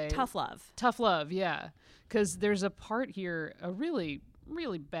gentle way. Tough love, yeah. Because there's a part here, a really,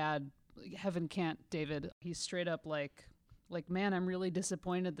 really bad, heaven can't, David. He's straight up like, man, I'm really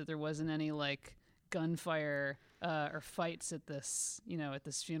disappointed that there wasn't any like gunfire or fights at this, at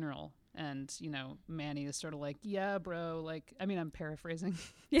this funeral. And, Manny is sort of like, yeah, bro. Like, I mean, I'm paraphrasing.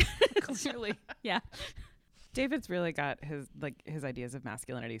 Yeah, clearly. Yeah. David's really got his ideas of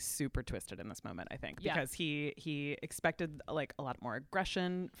masculinity super twisted in this moment, I think, because he expected like a lot more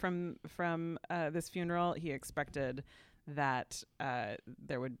aggression from this funeral. He expected that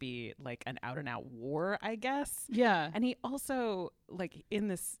there would be like an out and out war, I guess. Yeah. And he also like in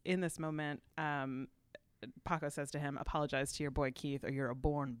this moment, Paco says to him, apologize to your boy Keith or you're a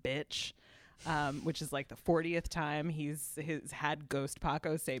born bitch. Which is like the 40th time he's had Ghost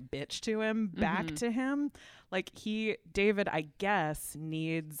Paco say bitch to him back to him. Like David, I guess,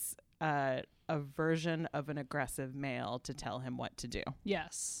 needs a version of an aggressive male to tell him what to do.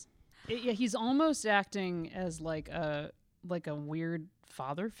 Yes. He's almost acting as like a weird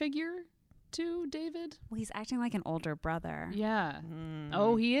father figure to David. Well, he's acting like an older brother. Yeah.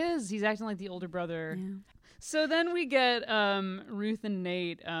 Oh, he is. He's acting like the older brother. Yeah. So then we get Ruth and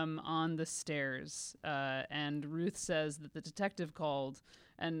Nate on the stairs, and Ruth says that the detective called,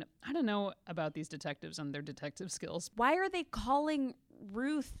 and I don't know about these detectives and their detective skills. Why are they calling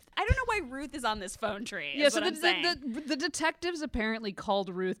Ruth? I don't know why Ruth is on this phone tree. Yeah, so the detectives apparently called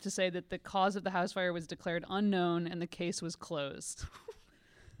Ruth to say that the cause of the house fire was declared unknown and the case was closed.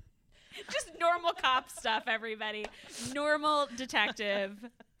 Just normal cop stuff, everybody. Normal detective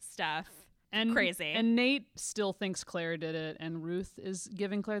stuff. And crazy. And Nate still thinks Claire did it, and Ruth is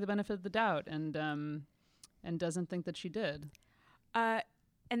giving Claire the benefit of the doubt, and doesn't think that she did. And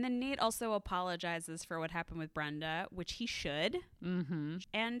then Nate also apologizes for what happened with Brenda, which he should. Mm-hmm.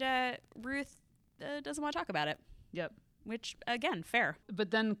 And Ruth doesn't want to talk about it. Yep. Which, again, fair.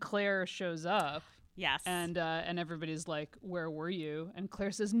 But then Claire shows up. Yes. And everybody's like, where were you? And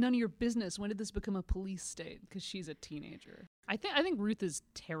Claire says, none of your business. When did this become a police state? Because she's a teenager. I think Ruth is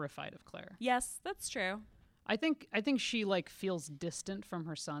terrified of Claire. Yes, that's true. I think she feels distant from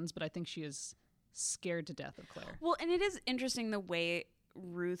her sons, but I think she is scared to death of Claire. Well, and it is interesting the way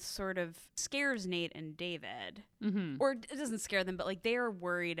Ruth sort of scares Nate and David. Mm-hmm. Or it doesn't scare them, but they are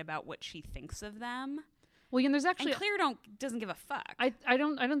worried about what she thinks of them. Well, and there's actually and Claire doesn't give a fuck. I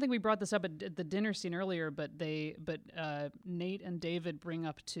don't think we brought this up at the dinner scene earlier, but Nate and David bring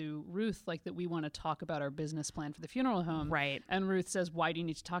up to Ruth that we want to talk about our business plan for the funeral home. Right. And Ruth says, "Why do you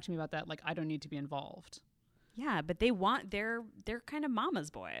need to talk to me about that? I don't need to be involved." Yeah, but they're kind of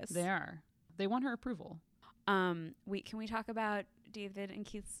mama's boys. They are. They want her approval. Can we talk about David and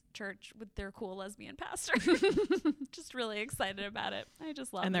Keith's church with their cool lesbian pastor? Just really excited about it. I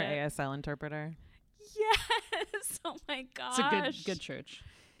just love it. And their ASL interpreter. Yes. Oh my gosh. It's a good church.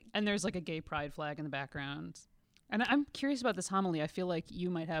 And there's a gay pride flag in the background. And I'm curious about this homily. I feel like you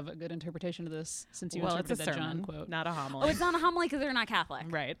might have a good interpretation of this since you interpreted it's a that sermon, John quote. not a homily. Oh, it's not a homily because they're not Catholic.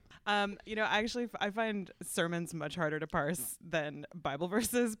 Right. I find sermons much harder to parse than Bible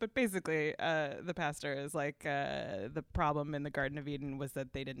verses, but basically the pastor is the problem in the Garden of Eden was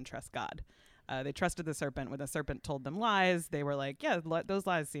that they didn't trust God. They trusted the serpent. When the serpent told them lies, they were like, yeah, those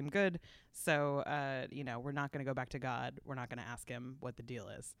lies seem good. So, we're not going to go back to God. We're not going to ask him what the deal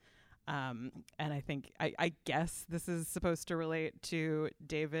is. And I think, I guess this is supposed to relate to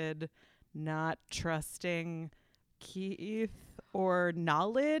David not trusting Keith or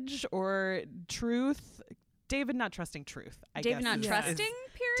knowledge or truth. David not trusting truth. David not trusting,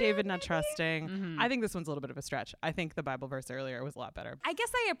 period? David not trusting. Mm-hmm. I think this one's a little bit of a stretch. I think the Bible verse earlier was a lot better. I guess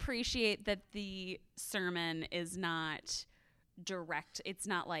I appreciate that the sermon is not direct. It's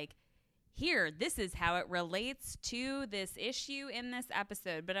not here, this is how it relates to this issue in this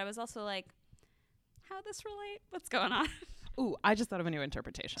episode. But I was also how this relate? What's going on? Ooh, I just thought of a new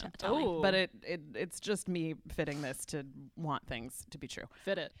interpretation. Tell me. But it's just me fitting this to want things to be true.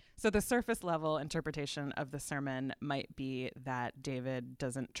 Fit it. So the surface level interpretation of the sermon might be that David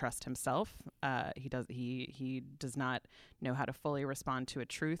doesn't trust himself. He does not know how to fully respond to a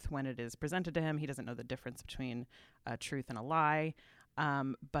truth when it is presented to him. He doesn't know the difference between a truth and a lie.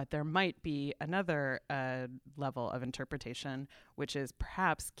 But there might be another level of interpretation, which is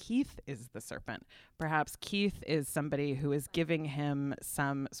perhaps Keith is the serpent. Perhaps Keith is somebody who is giving him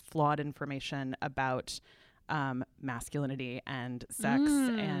some flawed information about masculinity and sex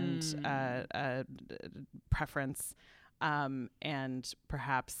and preference. And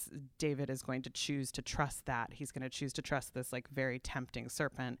perhaps David is going to choose to trust that. He's going to choose to trust this very tempting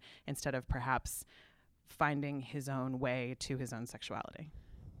serpent instead of perhaps finding his own way to his own sexuality.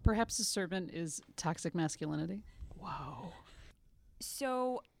 Perhaps the serpent is toxic masculinity. Whoa.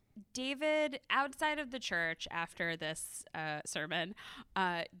 So David, outside of the church after this sermon,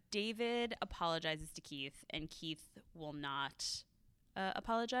 David apologizes to Keith, and Keith will not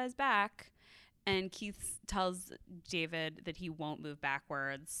apologize back. And Keith tells David that he won't move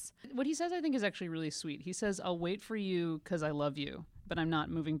backwards. What he says, I think, is actually really sweet. He says, I'll wait for you because I love you, but I'm not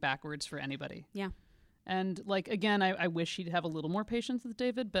moving backwards for anybody. Yeah. And again, I wish he'd have a little more patience with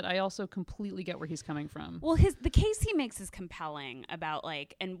David, but I also completely get where he's coming from. Well, the case he makes is compelling about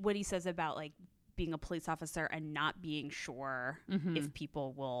and what he says about being a police officer and not being sure if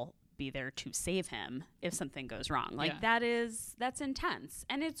people will be there to save him if something goes wrong. That's intense.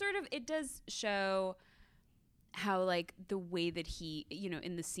 And it does show how the way that he,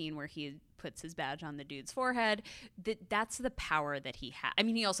 in the scene where he puts his badge on the dude's forehead, that's the power that he has. I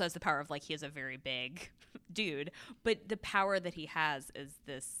mean, he also has the power of he is a very big dude, but the power that he has is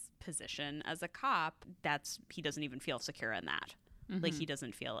this position as a cop. He doesn't even feel secure in that. He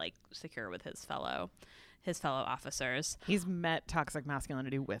doesn't feel secure with his fellow officers. He's met toxic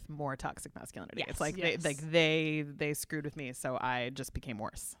masculinity with more toxic masculinity. Yes. It's they screwed with me, so I just became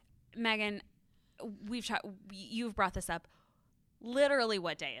worse. Megan, you've brought this up. Literally,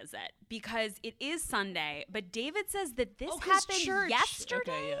 what day is it? Because it is Sunday, but David says that this happened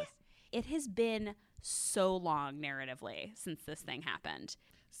yesterday. Okay, yes. It has been so long narratively since this thing happened.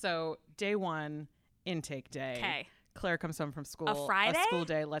 So day one, intake day. Okay. Claire comes home from school. A Friday? A school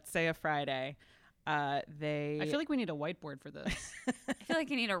day, let's say a Friday. I feel like we need a whiteboard for this. I feel like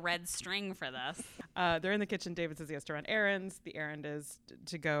you need a red string for this. They're in the kitchen. David says he has to run errands. The errand is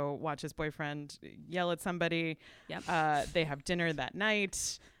to go watch his boyfriend yell at somebody. Yep. They have dinner that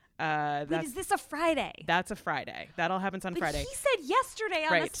night. Wait, is this a Friday? That's a Friday. That all happens on But Friday. he said yesterday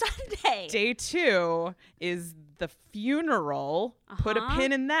on Right. a Sunday. Day 2 is the funeral. Put a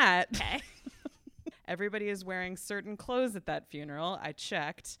pin in that. Okay. Everybody is wearing certain clothes at that funeral. I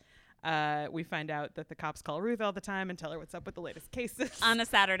checked. We find out that the cops call Ruth all the time and tell her what's up with the latest cases. On a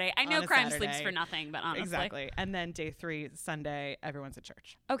Saturday. I know On a crime Saturday. sleeps for nothing, but honestly. Exactly. And then day 3, Sunday, everyone's at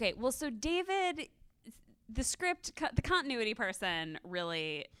church. Okay, well, so David, the script, the continuity person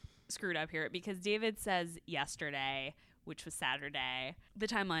really screwed up here because David says yesterday, which was Saturday. The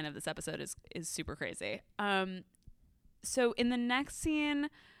timeline of this episode is super crazy. So in the next scene,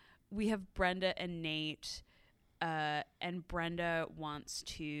 we have Brenda and Nate, and Brenda wants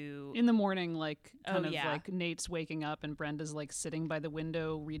to... In the morning, like, kind of yeah. like Nate's waking up and Brenda's like sitting by the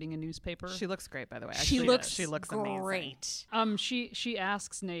window reading a newspaper. She looks great, by the way. She Actually, looks she looks amazing. great. She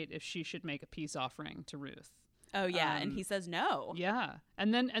asks Nate if she should make a peace offering to Ruth. Oh, yeah, and he says no. Yeah,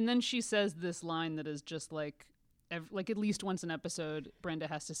 and then she says this line that is just like at least once an episode, Brenda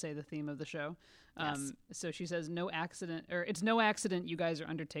has to say the theme of the show. Yes. So she says, "No accident, or it's no accident. You guys are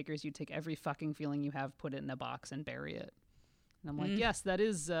undertakers. You take every fucking feeling you have, put it in a box, and bury it." And I'm like, yes, that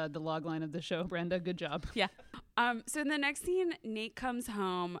is the log line of the show, Brenda. Good job. Yeah. So in the next scene, Nate comes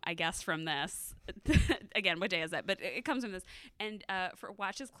home, I guess, from this. Again, what day is that? But it comes from this. And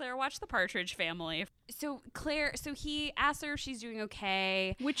watches Claire watch The Partridge Family. So he asks her if she's doing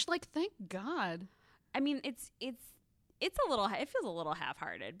okay. Which, like, thank God. I mean, it's a little, it feels a little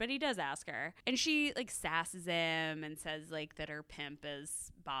half-hearted, but he does ask her. And she, like, sasses him and says, like, that her pimp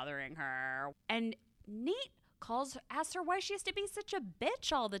is bothering her. And Nate asks her why she has to be such a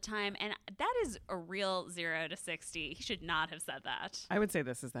bitch all the time, and that is a real 0 to 60. He should not have said that. I would say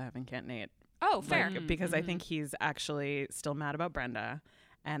this is the Heaven Can't Nate. Oh, fair. Because I think he's actually still mad about Brenda.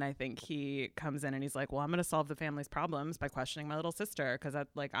 And I think he comes in and he's like, well, I'm going to solve the family's problems by questioning my little sister because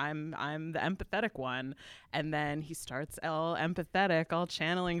I'm the empathetic one. And then he starts all empathetic, all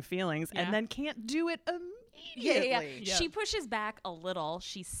channeling feelings, and then can't do it immediately. Yeah. She pushes back a little.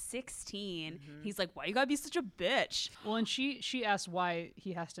 She's 16. He's like, why you gotta be such a bitch? Well, and she asks why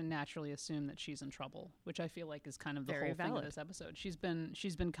he has to naturally assume that she's in trouble, which I feel like is kind of the Very whole thing of valid. this episode. She's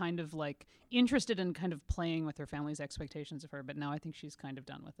been kind of like interested in kind of playing with her family's expectations of her, but now I think she's kind of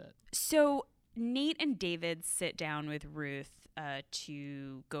done with it. So Nate and David sit down with Ruth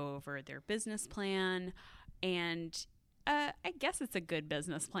to go over their business plan, and I guess it's a good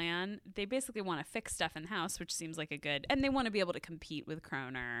business plan. They basically want to fix stuff in the house, which seems like and they want to be able to compete with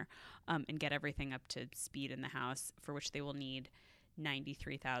Kroner and get everything up to speed in the house, for which they will need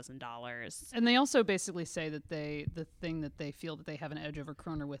 $93,000. And they also basically say that the thing that they feel that they have an edge over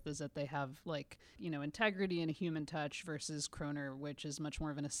Kroner with is that they have, like, integrity and a human touch versus Kroner, which is much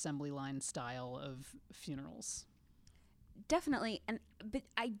more of an assembly line style of funerals. Definitely. But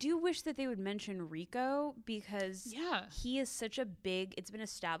I do wish that they would mention Rico, because he is such a it's been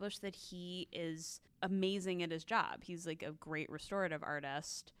established that he is amazing at his job. He's like a great restorative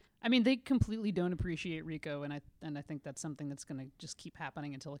artist. I mean, they completely don't appreciate Rico, and I think that's something that's going to just keep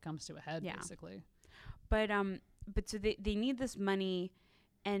happening until it comes to a head, basically. But so they need this money,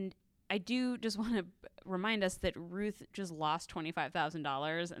 and I do just want to remind us that Ruth just lost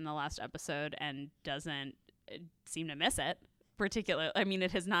 $25,000 in the last episode and doesn't seem to miss it. Particularly, I mean,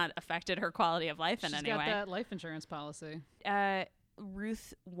 it has not affected her quality of life in any way. She's got that life insurance policy.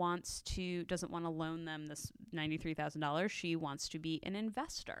 Ruth doesn't want to loan them this $93,000. She wants to be an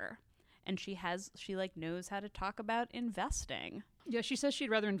investor, and she knows how to talk about investing. Yeah, she says she'd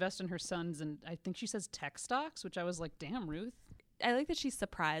rather invest in her sons, and I think she says tech stocks, which I was like, damn, Ruth. I like that she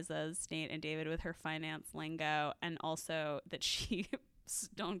surprises Nate and David with her finance lingo, and also that she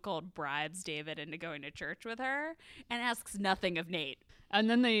stone cold bribes David into going to church with her and asks nothing of Nate. And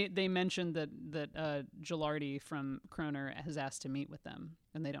then they mentioned that Gilardi from Kroner has asked to meet with them,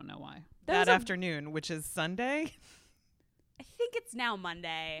 and they don't know why. That afternoon, which is Sunday? I think it's now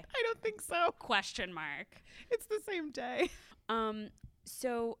Monday. I don't think so. Question mark. It's the same day.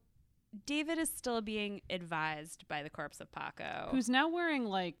 So David is still being advised by the corpse of Paco, who's now wearing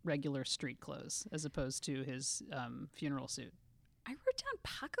like regular street clothes as opposed to his funeral suit. I wrote down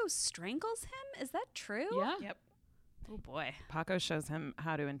Paco strangles him. Is that true? Yeah. Yep. Oh boy. Paco shows him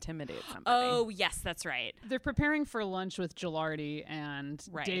how to intimidate somebody. Oh yes, that's right. They're preparing for lunch with Gilardi, and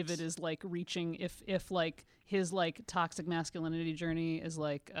Right. David is like reaching if like his like toxic masculinity journey is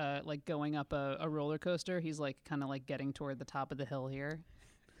like going up a roller coaster. He's like kind of like getting toward the top of the hill here.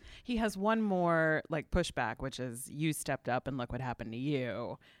 He has one more like pushback, which is you stepped up and look what happened to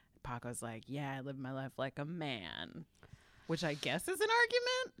you. Paco's like, yeah, I live my life like a man, which I guess is an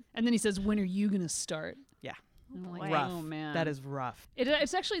argument. And then he says, when are you going to start? Yeah. And I'm boy. like, Rough. oh, man. That is rough.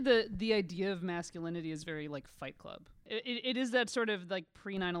 It's actually the idea of masculinity is very like Fight Club. It is that sort of like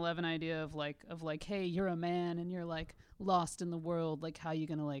pre 9/11 idea of like, hey, you're a man and you're like lost in the world. Like, how are you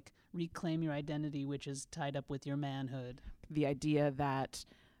going to like reclaim your identity, which is tied up with your manhood? The idea that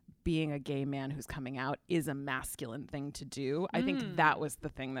being a gay man who's coming out is a masculine thing to do. I think that was the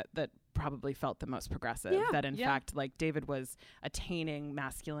thing that probably felt the most progressive. Yeah. That in fact, like David was attaining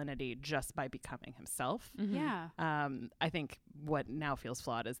masculinity just by becoming himself. Yeah. I think what now feels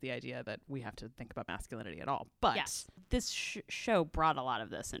flawed is the idea that we have to think about masculinity at all. But Yes. This show brought a lot of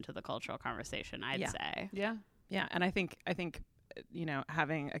this into the cultural conversation, I'd say. Yeah. yeah, and I think you know,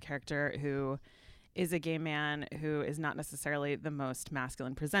 having a character who is a gay man who is not necessarily the most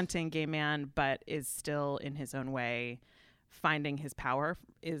masculine presenting gay man, but is still in his own way finding his power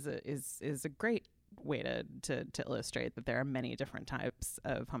is a great way to illustrate that there are many different types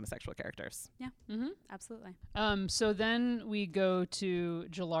of homosexual characters. Yeah. Mm-hmm. Absolutely. So then we go to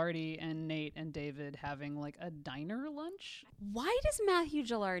Gilardi and Nate and David having like a diner lunch. Why does Matthew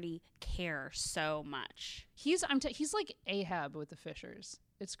Gilardi care so much? He's like Ahab with the Fishers.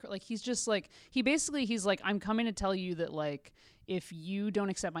 It's like he's just like he's like, I'm coming to tell you that like if you don't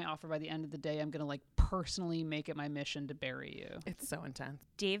accept my offer by the end of the day, I'm gonna like personally make it my mission to bury you. It's so intense.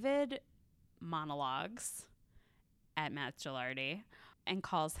 David monologues at Matt Gilardi and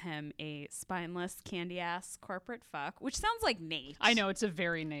calls him a spineless, candy-ass corporate fuck, which sounds like Nate. I know, it's a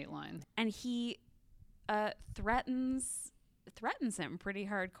very Nate line. And he threatens him pretty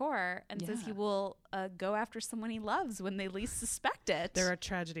hardcore and says he will go after someone he loves when they least suspect it. There are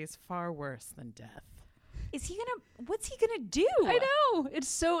tragedies far worse than death. What's he gonna do? I know.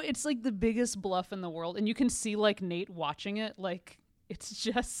 It's like the biggest bluff in the world. And you can see like Nate watching it. Like it's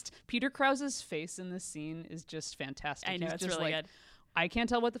just Peter Krause's face in this scene is just fantastic. I know, He's it's just really like, good. I can't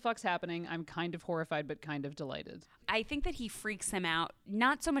tell what the fuck's happening. I'm kind of horrified, but kind of delighted. I think that he freaks him out,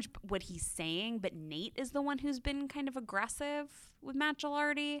 not so much what he's saying, but Nate is the one who's been kind of aggressive with Matt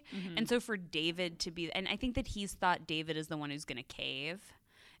Gilardi. And so for David to be, and I think that he's thought David is the one who's going to cave,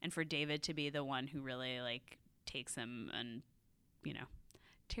 and for David to be the one who really like takes him and, you know,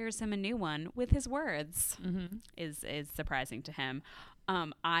 tears him a new one with his words is surprising to him.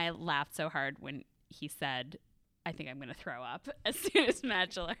 I laughed so hard when he said, I think I'm going to throw up as soon as Matt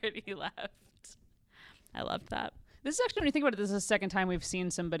Gilardi left. I loved that. This is actually, when you think about it, this is the second time we've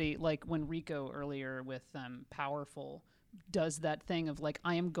seen somebody like when Rico earlier with Powerful does that thing of like,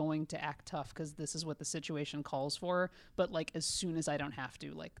 I am going to act tough because this is what the situation calls for. But like, as soon as I don't have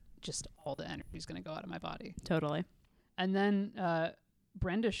to, like just all the energy is going to go out of my body. Totally. And then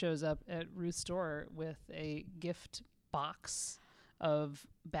Brenda shows up at Ruth's store with a gift box of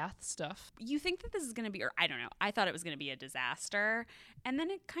bath stuff. You think that this is going to be, or I don't know, I thought it was going to be a disaster. And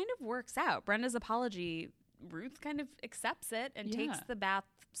then it kind of works out. Brenda's apology, Ruth kind of accepts it and takes the bath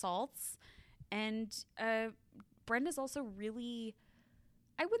salts. And Brenda's also really,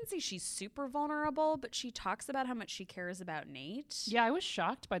 I wouldn't say she's super vulnerable, but she talks about how much she cares about Nate. Yeah, I was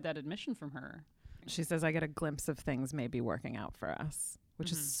shocked by that admission from her. She says, I get a glimpse of things maybe working out for us,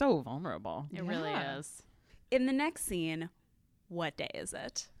 which is so vulnerable. It really is. In the next scene, what day is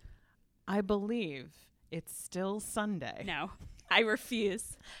it? I believe it's still Sunday. No, I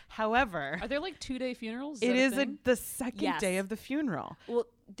refuse. However, Are there like 2-day funerals? it is thing? the second Yes. day of the funeral. Well,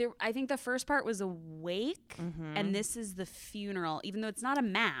 I think the first part was a wake, and this is the funeral, even though it's not a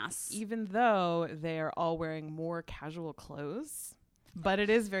mass. Even though they are all wearing more casual clothes. But it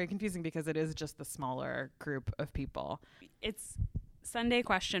is very confusing because it is just the smaller group of people. It's Sunday ?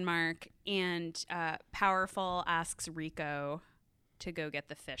 And Powerful asks Rico to go get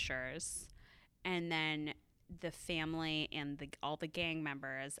the Fishers, and then the family and all the gang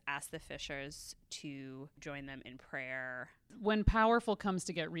members ask the Fishers to join them in prayer. When Powerful comes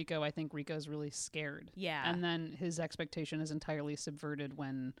to get Rico, I think Rico's really scared. Yeah. And then his expectation is entirely subverted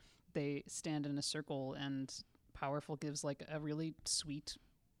when they stand in a circle and Powerful gives like a really sweet,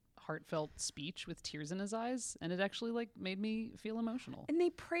 heartfelt speech with tears in his eyes, and it actually like made me feel emotional. And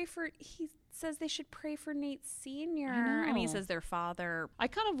they pray he says they should pray for Nate Sr. I mean, he know. says their father. I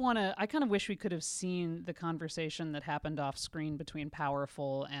kind of wish we could have seen the conversation that happened off screen between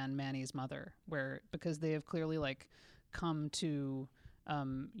Powerful and Manny's mother, because they have clearly like come to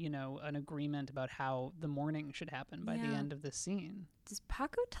an agreement about how the mourning should happen by the Yeah. end of the scene. Does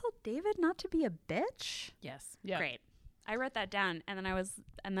Paco tell David not to be a bitch? Yes. Yeah. Great. I wrote that down, and then I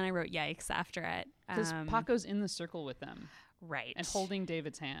wrote yikes after it. Because Paco's in the circle with them. Right. and holding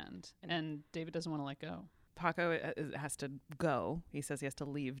David's hand, and David doesn't want to let go. Paco has to go. He says he has to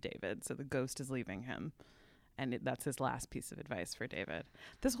leave David, so the ghost is leaving him. And that's his last piece of advice for David.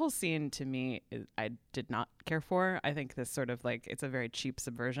 This whole scene, to me, I did not care for. I think this sort of like, it's a very cheap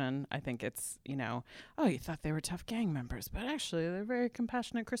subversion. I think it's, oh, you thought they were tough gang members, but actually they're very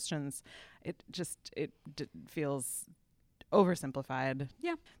compassionate Christians. It feels oversimplified.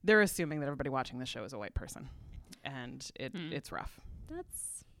 Yeah. They're assuming that everybody watching the show is a white person. And it's rough.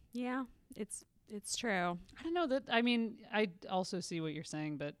 It's true. I don't know that. I mean, I also see what you're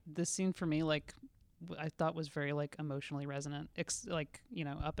saying, but this scene for me, like, I thought was very like emotionally resonant.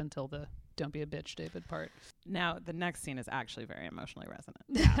 Up until the "don't be a bitch, David" part. Now the next scene is actually very emotionally resonant.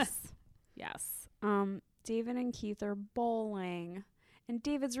 Yes. David and Keith are bowling, and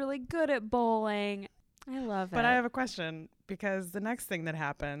David's really good at bowling. I love it. But I have a question, because the next thing that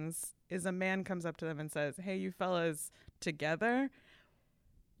happens is a man comes up to them and says, "Hey, you fellas together?"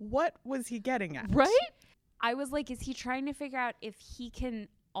 What was he getting at? Right? I was like, is he trying to figure out if he can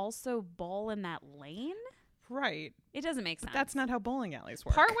also bowl in that lane? Right. It doesn't make sense. But that's not how bowling alleys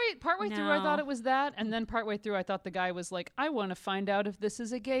work. Partway through, I No. thought it was that, and then partway through, I thought the guy was like, "I want to find out if this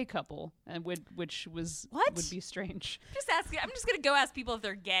is a gay couple," and which What? would be strange, Just asking. I'm just gonna go ask people if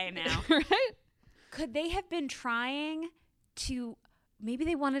they're gay now. right? Could they have been trying to? Maybe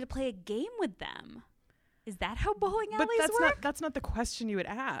they wanted to play a game with them. Is that how bowling alleys But work? that's not the question you would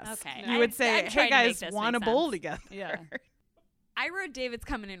ask. Okay. You would say, I'm "Hey trying to make guys, this want to make bowl sense." together?" Yeah. I wrote David's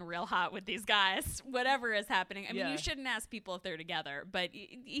coming in real hot with these guys. Whatever is happening. I mean, Yeah. you shouldn't ask people if they're together, but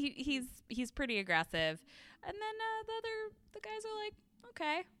he's pretty aggressive. And then the guys are like,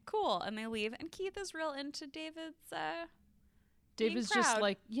 "Okay, cool," and they leave. And Keith is real into David's. David's being just proud.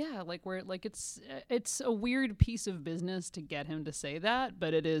 like, yeah, like where like it's a weird piece of business to get him to say that,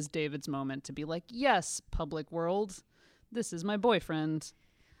 but it is David's moment to be like, "Yes, public world, this is my boyfriend."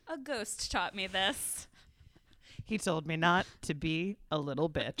 A ghost taught me this. He told me not to be a little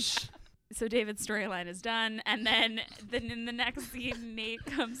bitch. So David's storyline is done, and then in the next scene, Nate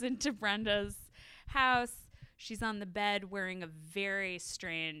comes into Brenda's house. She's on the bed wearing a very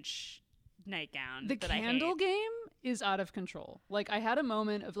strange nightgown. The that candle I hate. game is out of control. Like, I had a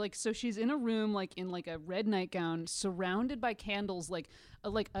moment of like, so she's in a room like in like a red nightgown, surrounded by candles, like a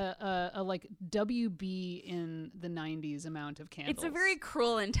WB in the 90s amount of candles. It's a very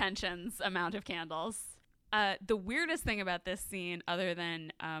Cruel Intentions amount of candles. The weirdest thing about this scene, other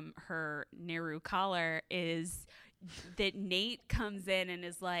than her Nehru collar, is that Nate comes in and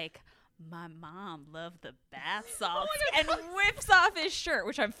is like, "My mom loved the bath salts," and whips off his shirt,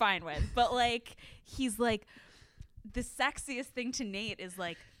 which I'm fine with. But like, he's like, the sexiest thing to Nate is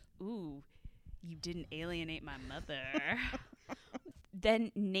like, "Ooh, you didn't alienate my mother."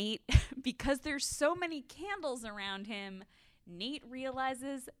 Then Nate, because there's so many candles around him, Nate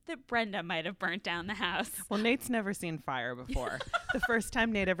realizes that Brenda might have burnt down the house. Well, Nate's never seen fire before. The first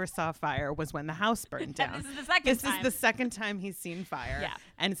time Nate ever saw fire was when the house burned down. And this is the second This time. is the second time he's seen fire. Yeah.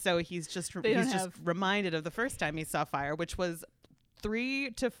 And so he's just They don't he's just have- reminded of the first time he saw fire, which was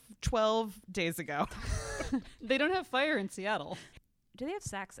 3 to 12 days ago. They don't have fire in Seattle. Do they have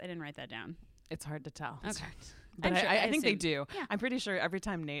sex? I didn't write that down. It's hard to tell. Okay. But I'm sure- I think they assume. do. Yeah. I'm pretty sure every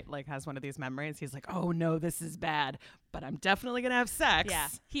time Nate like has one of these memories, he's like, "Oh no, this is bad, but I'm definitely gonna have sex." Yeah.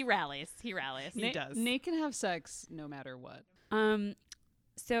 He rallies. He does. Nate can have sex no matter what.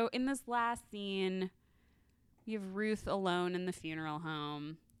 So in this last scene, we have Ruth alone in the funeral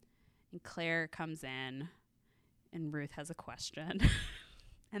home, and Claire comes in, and Ruth has a question.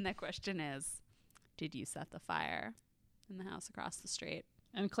 And that question is, did you set the fire in the house across the street?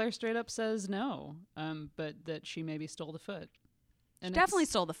 And Claire straight up says no, but that she maybe stole the foot. And Definitely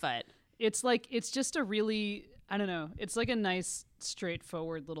stole the foot. It's like, it's just a really, I don't know, it's like a nice,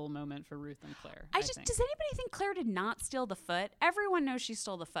 straightforward little moment for Ruth and Claire. I think. Does anybody think Claire did not steal the foot? Everyone knows she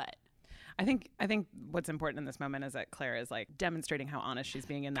stole the foot. I think what's important in this moment is that Claire is like demonstrating how honest she's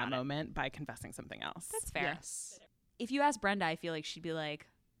being in that moment by confessing something else. That's fair. Yes. If you ask Brenda, I feel like she'd be like,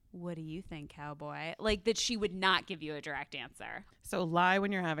 "What do you think, cowboy?" Like that she would not give you a direct answer. So lie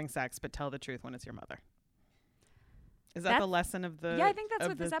when you're having sex, but tell the truth when it's your mother. Is that That's- the lesson of the? Yeah, I think that's of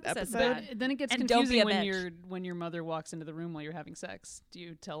what this the episode's But about. then it gets And don't be confusing a bitch. when your mother walks into the room while you're having sex. Do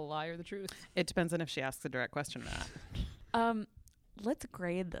you tell a lie or the truth? It depends on if she asks a direct question or not. Let's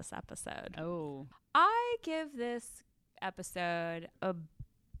grade this episode. Oh. I give this episode a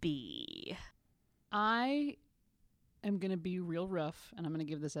B. I am going to be real rough, and I'm going to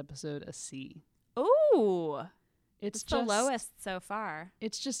give this episode a C. Ooh, It's it's the just lowest so far.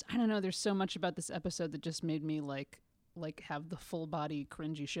 It's just, I don't know, there's so much about this episode that just made me like have the full body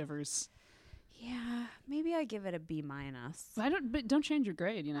cringy shivers. Yeah, maybe I give it a B minus. But don't change your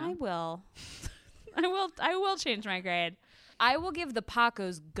grade, you know. I will. I will change my grade. I will give the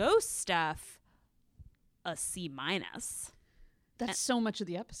Paco's ghost stuff a C minus. That's so much of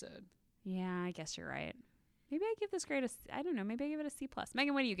the episode. Yeah, I guess you're right. Maybe I give this grade I don't know, maybe I give it a C plus.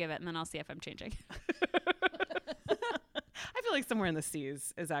 Megan, what do you give it? And then I'll see if I'm changing. I feel like somewhere in the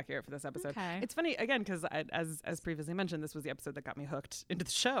C's is accurate for this episode. Okay. It's funny, again, because as previously mentioned, this was the episode that got me hooked into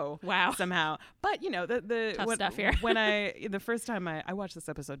the show. Wow. Somehow. But, the Tough stuff here. The first time I watched this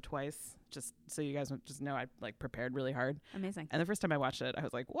episode twice, just so you guys just know, I prepared really hard. Amazing. And the first time I watched it, I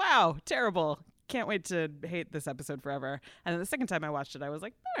was like, wow, terrible. Can't wait to hate this episode forever. And then the second time I watched it, I was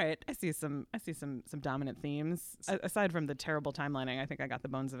like, all right, I see some dominant themes. Aside from the terrible timelining, I think I got the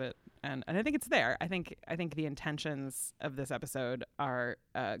bones of it, and I think it's there. I think the intentions of this episode are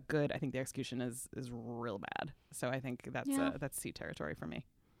good. I think the execution is real bad. So I think that's C territory for me.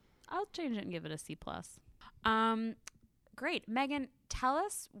 I'll change it and give it a C plus. Great. Megan, tell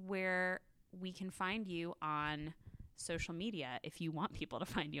us where we can find you on social media if you want people to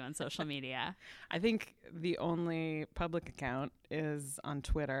find you on social media. I think the only public account is on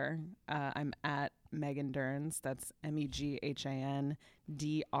Twitter. I'm at Megan Derns. That's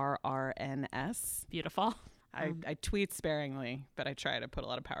MEGHANDRRNS. Beautiful. I tweet sparingly, but I try to put a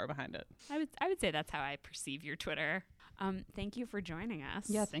lot of power behind it. I would say that's how I perceive your Twitter. Thank you for joining us.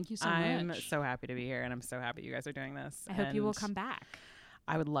 Yeah, thank you so much. I'm so happy to be here, and I'm so happy you guys are doing this. I hope you will come back.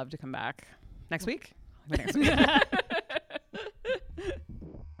 I would love to come back. Next week? Next week.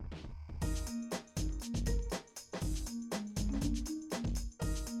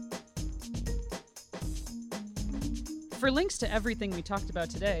 For links to everything we talked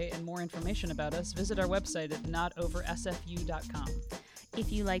about today and more information about us, visit our website at notoversfu.com.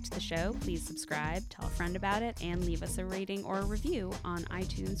 If you liked the show, please subscribe, tell a friend about it, and leave us a rating or a review on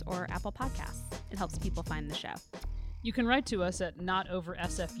iTunes or Apple Podcasts. It helps people find the show. You can write to us at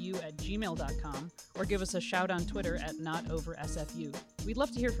notoversfu@gmail.com or give us a shout on Twitter at notoversfu. We'd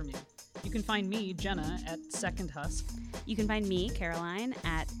love to hear from you. You can find me, Jenna, at Second Husk. You can find me, Caroline,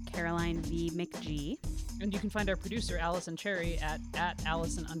 at Caroline V. McG. And you can find our producer, Allison Cherry, at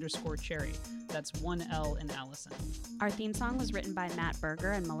Allison_Cherry. That's 1 L in Allison. Our theme song was written by Matt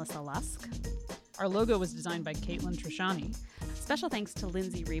Berger and Melissa Lusk. Our logo was designed by Caitlin Trishani. Special thanks to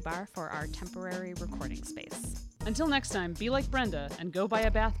Lindsay Rebar for our temporary recording space. Until next time, be like Brenda and go buy a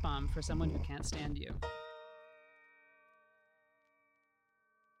bath bomb for someone who can't stand you.